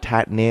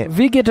 tight knit.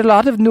 We get a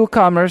lot of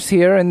newcomers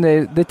here in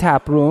the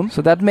tap room,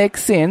 so that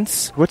makes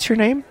sense. What's your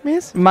name,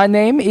 miss? My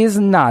name is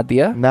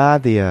Nadia.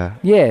 Nadia.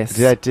 Yes.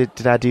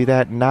 Did I do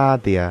that?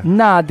 Nadia.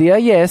 Nadia,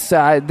 yes.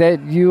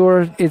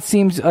 It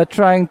seems,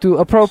 trying to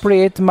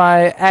appropriate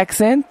my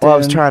accent. Well, I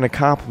was trying to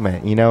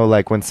compliment,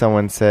 like when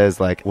someone says,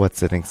 like,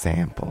 what's an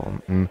example?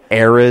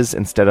 Eras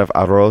instead of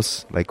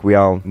arroz. Like, we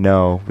all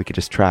know we could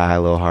just try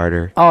a little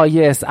harder. Oh,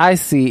 yes, I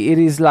see. It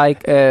is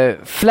like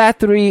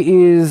flattery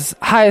is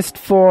highest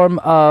form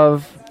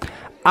of...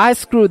 I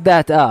screwed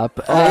that up.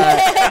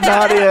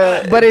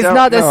 Nadia, but it's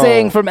not know. a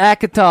saying from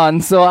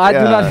Akaton, so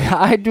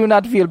I do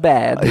not feel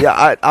bad.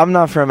 Yeah, I'm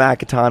not from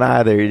Akaton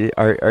either.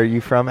 Are you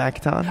from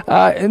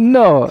Akaton?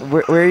 No.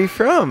 Where are you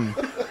from?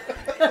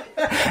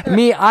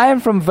 Me, I am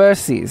from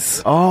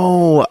Verces.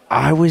 Oh,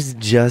 I was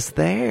just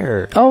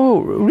there. Oh,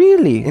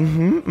 really?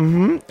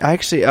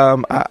 Actually,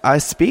 I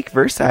speak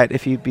Versite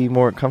if you'd be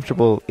more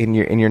comfortable in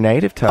your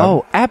native tongue.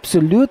 Oh,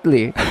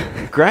 absolutely.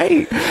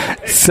 Great.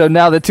 So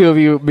now the two of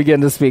you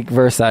begin to speak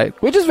Versite,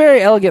 which is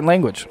very elegant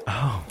language.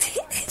 Oh.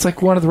 It's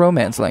like one of the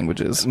Romance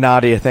languages.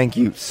 Nadia, thank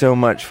you so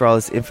much for all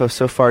this info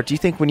so far. Do you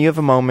think when you have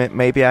a moment,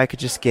 maybe I could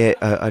just get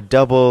a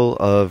double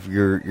of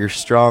your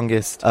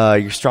strongest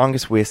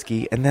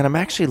whiskey, and then I'm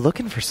actually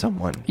looking for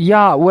someone.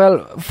 Yeah,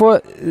 well, for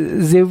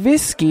the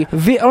whiskey,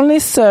 we only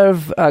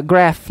serve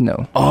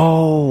Grafno.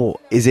 Oh,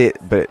 is it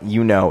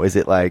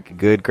like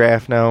good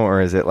Grafno,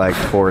 or is it like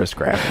tourist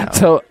Grafno?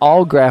 So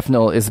all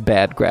Grafnol is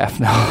bad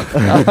Grafnol.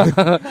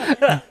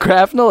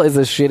 Grafnol is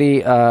a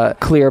shitty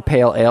clear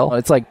pale ale.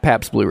 It's like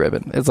Pabst Blue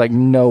Ribbon. It's like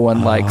no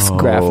one likes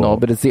Grafnol,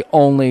 but it's the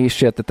only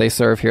shit that they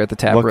serve here at the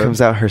tap room. What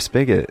comes out her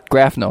spigot?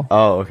 Grafnol.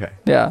 Oh, okay.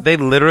 Yeah. They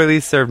literally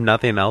serve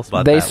nothing else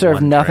but They that serve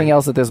one nothing drink.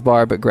 else at this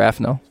bar but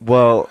Grafnol.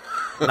 Well,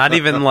 Not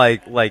even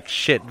like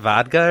shit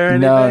vodka or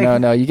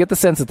anything? No. You get the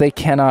sense that they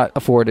cannot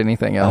afford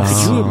anything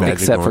else Could you imagine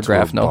except for going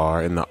to a Grafnol.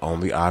 bar and the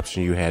only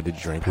option you had to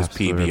drink was Pabst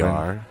Blue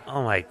PBR?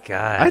 Oh my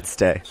god. I'd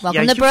stay.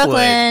 Welcome Yeah, to you would.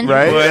 Brooklyn. You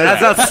Right? would. That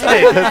sounds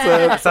sick.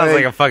 That sounds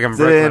like a fucking Is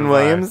Brooklyn it in vibe.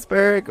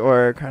 Williamsburg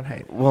or Crown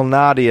Heights? Well,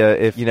 Nadia,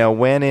 if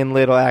when in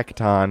Little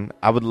Akaton,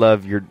 I would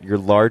love your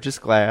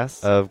largest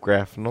glass of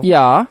Grafnol.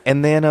 Yeah.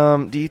 And then,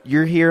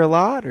 you're here a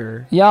lot,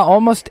 or? Yeah,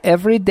 almost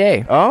every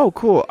day. Oh,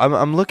 cool.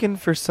 I'm looking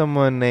for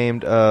someone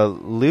named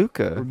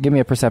Luca. Give me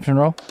a perception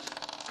roll.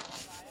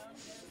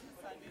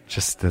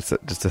 Just a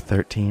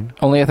 13.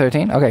 Only a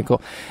 13? Okay, cool.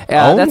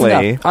 That's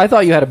Only? enough. I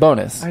thought you had a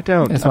bonus. I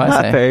don't. That's I'm what I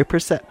not say. very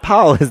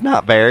Paul is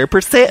not very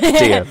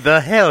perceptive.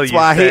 The hell That's you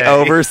why he say.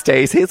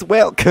 overstays his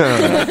welcome.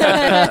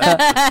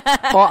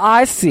 Oh,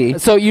 I see.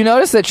 So you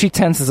notice that she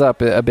tenses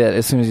up a bit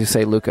as soon as you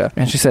say Luca.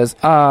 And she says,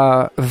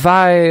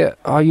 why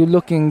are you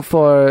looking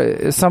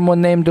for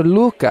someone named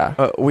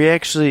Luca?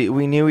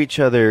 We knew each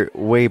other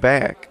way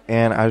back,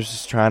 and I was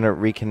just trying to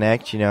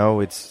reconnect.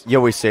 You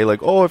always say like,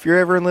 oh, if you're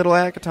ever in Little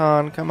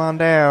Akaton, come on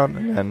down.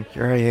 And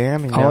here I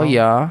am. Oh,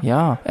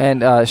 yeah.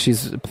 And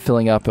she's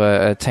filling up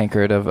a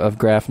tankard of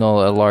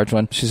Grafnol, a large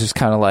one. She's just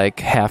kind of like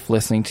half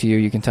listening to you.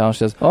 You can tell. She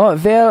says, oh,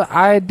 well,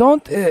 I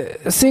don't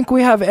think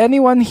we have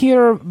anyone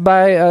here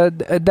by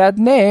that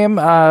name.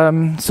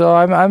 So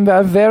I'm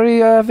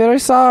very, very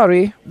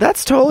sorry.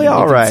 That's totally You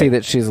all can right. see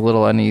that she's a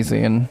little uneasy.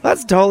 And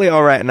That's totally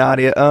all right,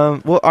 Nadia.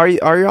 Well, are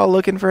y'all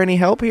looking for any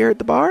help here at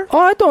the bar? oh,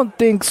 I don't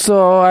think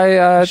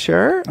so.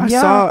 Sure.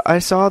 yeah. I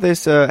saw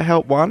this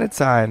help wanted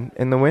sign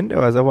in the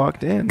window as I I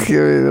walked in.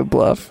 Give me the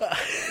bluff.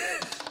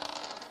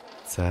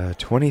 It's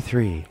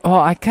 23. Oh,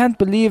 I can't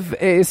believe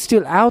it's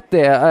still out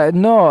there.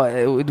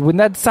 No, when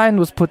that sign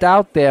was put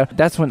out there,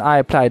 that's when I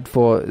applied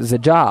for the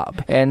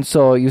job. And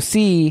so, you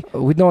see,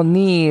 we don't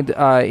need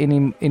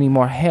any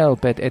more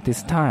help at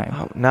this time.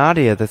 Oh,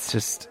 Nadia, that's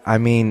just... I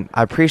mean,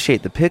 I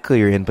appreciate the pickle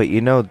you're in, but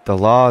you know the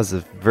laws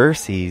of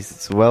Verces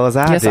as well as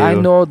I do. Yes, I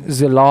know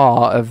the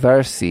law of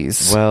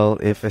Verces. Well,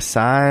 if a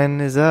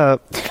sign is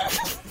up...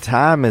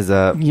 time is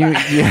up.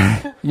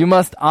 You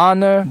must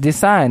honor the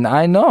sign.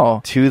 I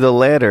know. To the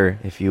letter,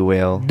 if you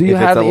will. Do you if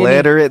have it's a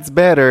letter, it's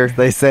better.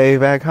 They say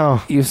back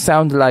home. You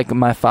sound like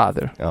my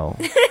father. Oh.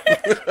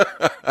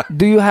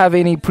 Do you have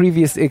any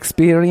previous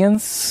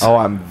experience? Oh,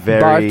 I'm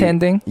very...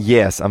 bartending?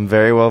 Yes, I'm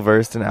very well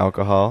versed in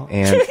alcohol,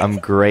 and I'm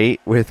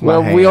great with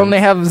my hands. We only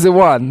have the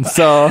one,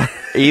 so...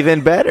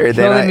 Even better.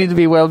 You only need to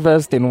be well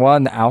versed in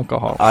one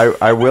alcohol.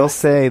 I will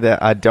say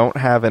that I don't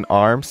have an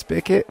arm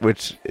spigot,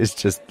 which is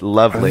just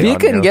lovely. We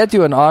can get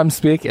you an arm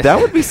spigot. That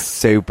would be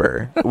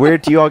super. Where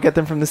do you all get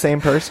them from the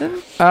same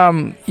person?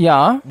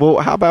 Yeah. Well,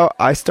 how about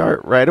I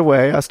start right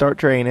away? I start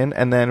training,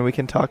 and then we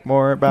can talk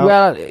more about...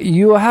 Well,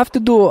 you have to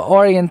do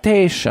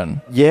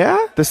orientation. Yeah?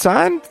 The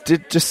sign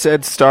just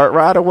said start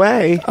right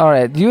away. All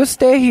right. You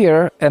stay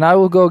here, and I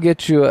will go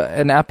get you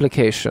an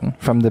application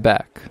from the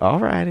back. All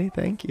righty.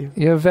 Thank you.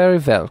 You're very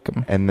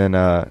welcome. And then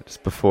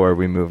just before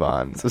we move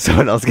on, so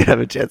someone else can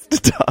have a chance to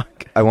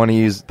talk, I want to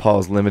use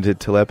Paul's limited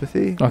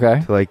telepathy.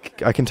 Okay. So, I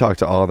can talk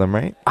to all of them,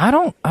 right? I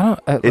don't.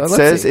 It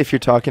says if you're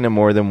talking to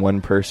more than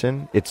one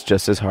person, it's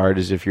just as hard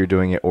as if you're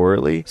doing it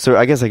orally. So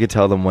I guess I could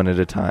tell them one at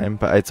a time,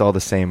 but it's all the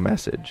same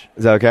message.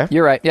 Is that okay?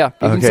 You're right. Yeah.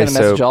 You can send a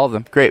message to all of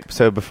them. Great.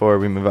 So before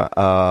we move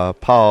on,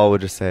 Paul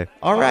would just say,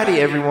 "Alrighty,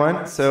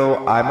 everyone.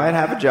 So I might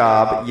have a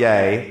job.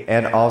 Yay.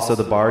 And also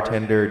the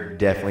bartender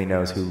definitely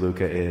knows who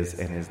Luca is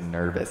and is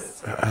nervous."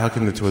 How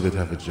can the toilet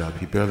have a job?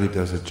 He barely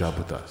does a job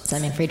with us. Does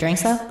that mean free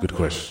drinks though? Good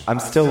question. I'm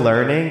still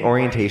learning.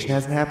 Orientation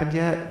hasn't happened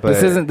yet. But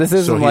This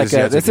isn't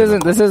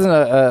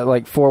a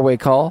like 4-way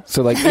call.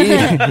 So like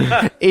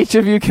each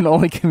of you can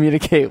only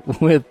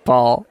communicate with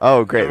Paul.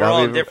 Oh, great. We're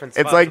all in different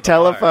It's spots like of the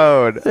bar.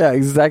 telephone. Yeah,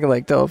 exactly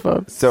like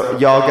telephone. So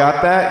y'all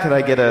got that? Can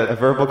I get a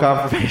verbal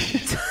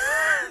confirmation?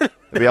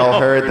 We all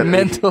heard the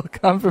Mental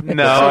confirmation.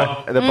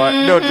 No. The bar,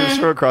 no, just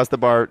from across the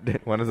bar,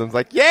 one of them's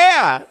like,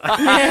 "Yeah,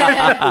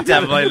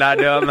 Definitely not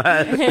doing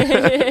that.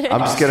 I'm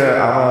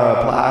gonna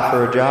apply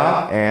for a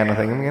job, and I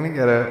think I'm gonna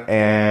get it."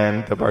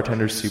 And the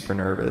bartender's super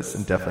nervous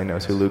and definitely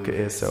knows who Luca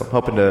is, so I'm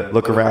hoping to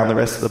look around the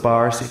rest of the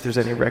bar, see if there's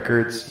any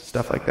records,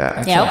 stuff like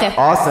that. Yeah, okay.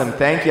 Awesome.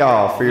 Thank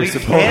y'all for your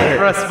support.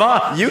 Can't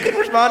respond. You can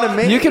respond to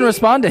me. You can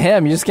respond to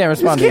him. You just can't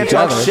You respond just can't to each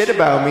talk other. shit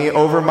about me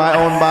over my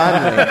own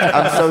mind link.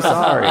 I'm so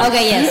sorry.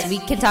 Okay, yes, we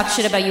can talk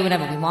shit about you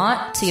whenever we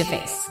want to your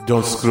face.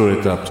 Don't screw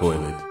it up,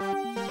 toilet.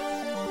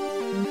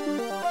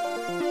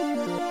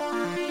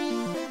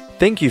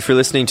 Thank you for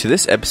listening to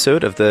this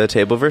episode of the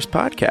Tableverse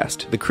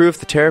podcast. The crew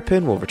of the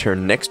Terrapin will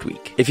return next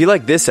week. If you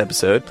like this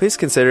episode, please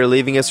consider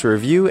leaving us a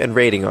review and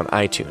rating on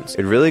iTunes.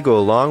 It'd really go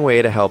a long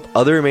way to help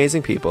other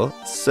amazing people,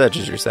 such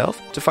as yourself,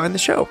 to find the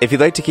show. If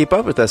you'd like to keep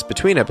up with us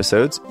between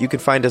episodes, you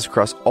can find us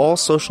across all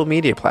social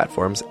media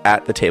platforms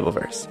at the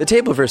Tableverse. The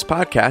Tableverse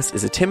podcast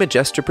is a Timid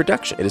Jester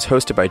production. It is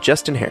hosted by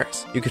Justin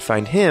Harris. You can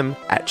find him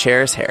at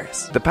Charis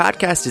Harris. The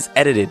podcast is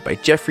edited by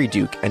Jeffrey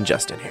Duke and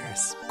Justin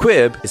Harris.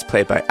 Quib is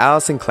played by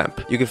Allison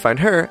Klemp. You can find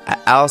her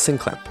at Allison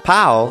Klemp.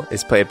 Powell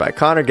is played by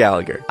Connor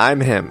Gallagher. I'm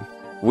him.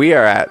 We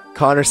are at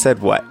Connor Said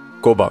What.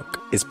 Gobunk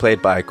is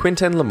played by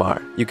Quinten Lamar.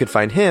 You can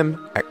find him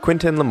at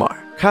Quinten Lamar.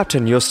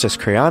 Captain Justus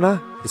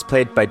Kriana is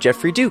played by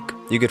Jeffrey Duke.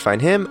 You can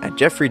find him at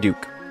Jeffrey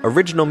Duke.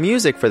 Original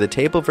music for the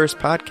Tableverse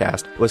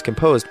podcast was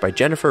composed by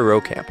Jennifer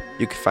Rokamp.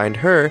 You can find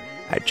her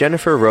at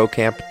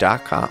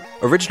jenniferrokamp.com.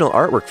 Original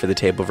artwork for the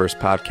Tableverse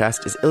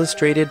podcast is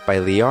illustrated by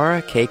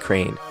Liara K.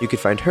 Crane. You can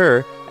find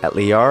her at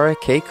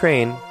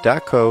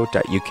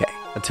liarakcrane.co.uk.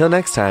 Until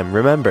next time,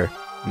 remember,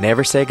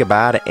 never say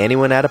goodbye to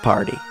anyone at a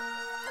party.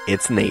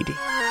 It's Nady.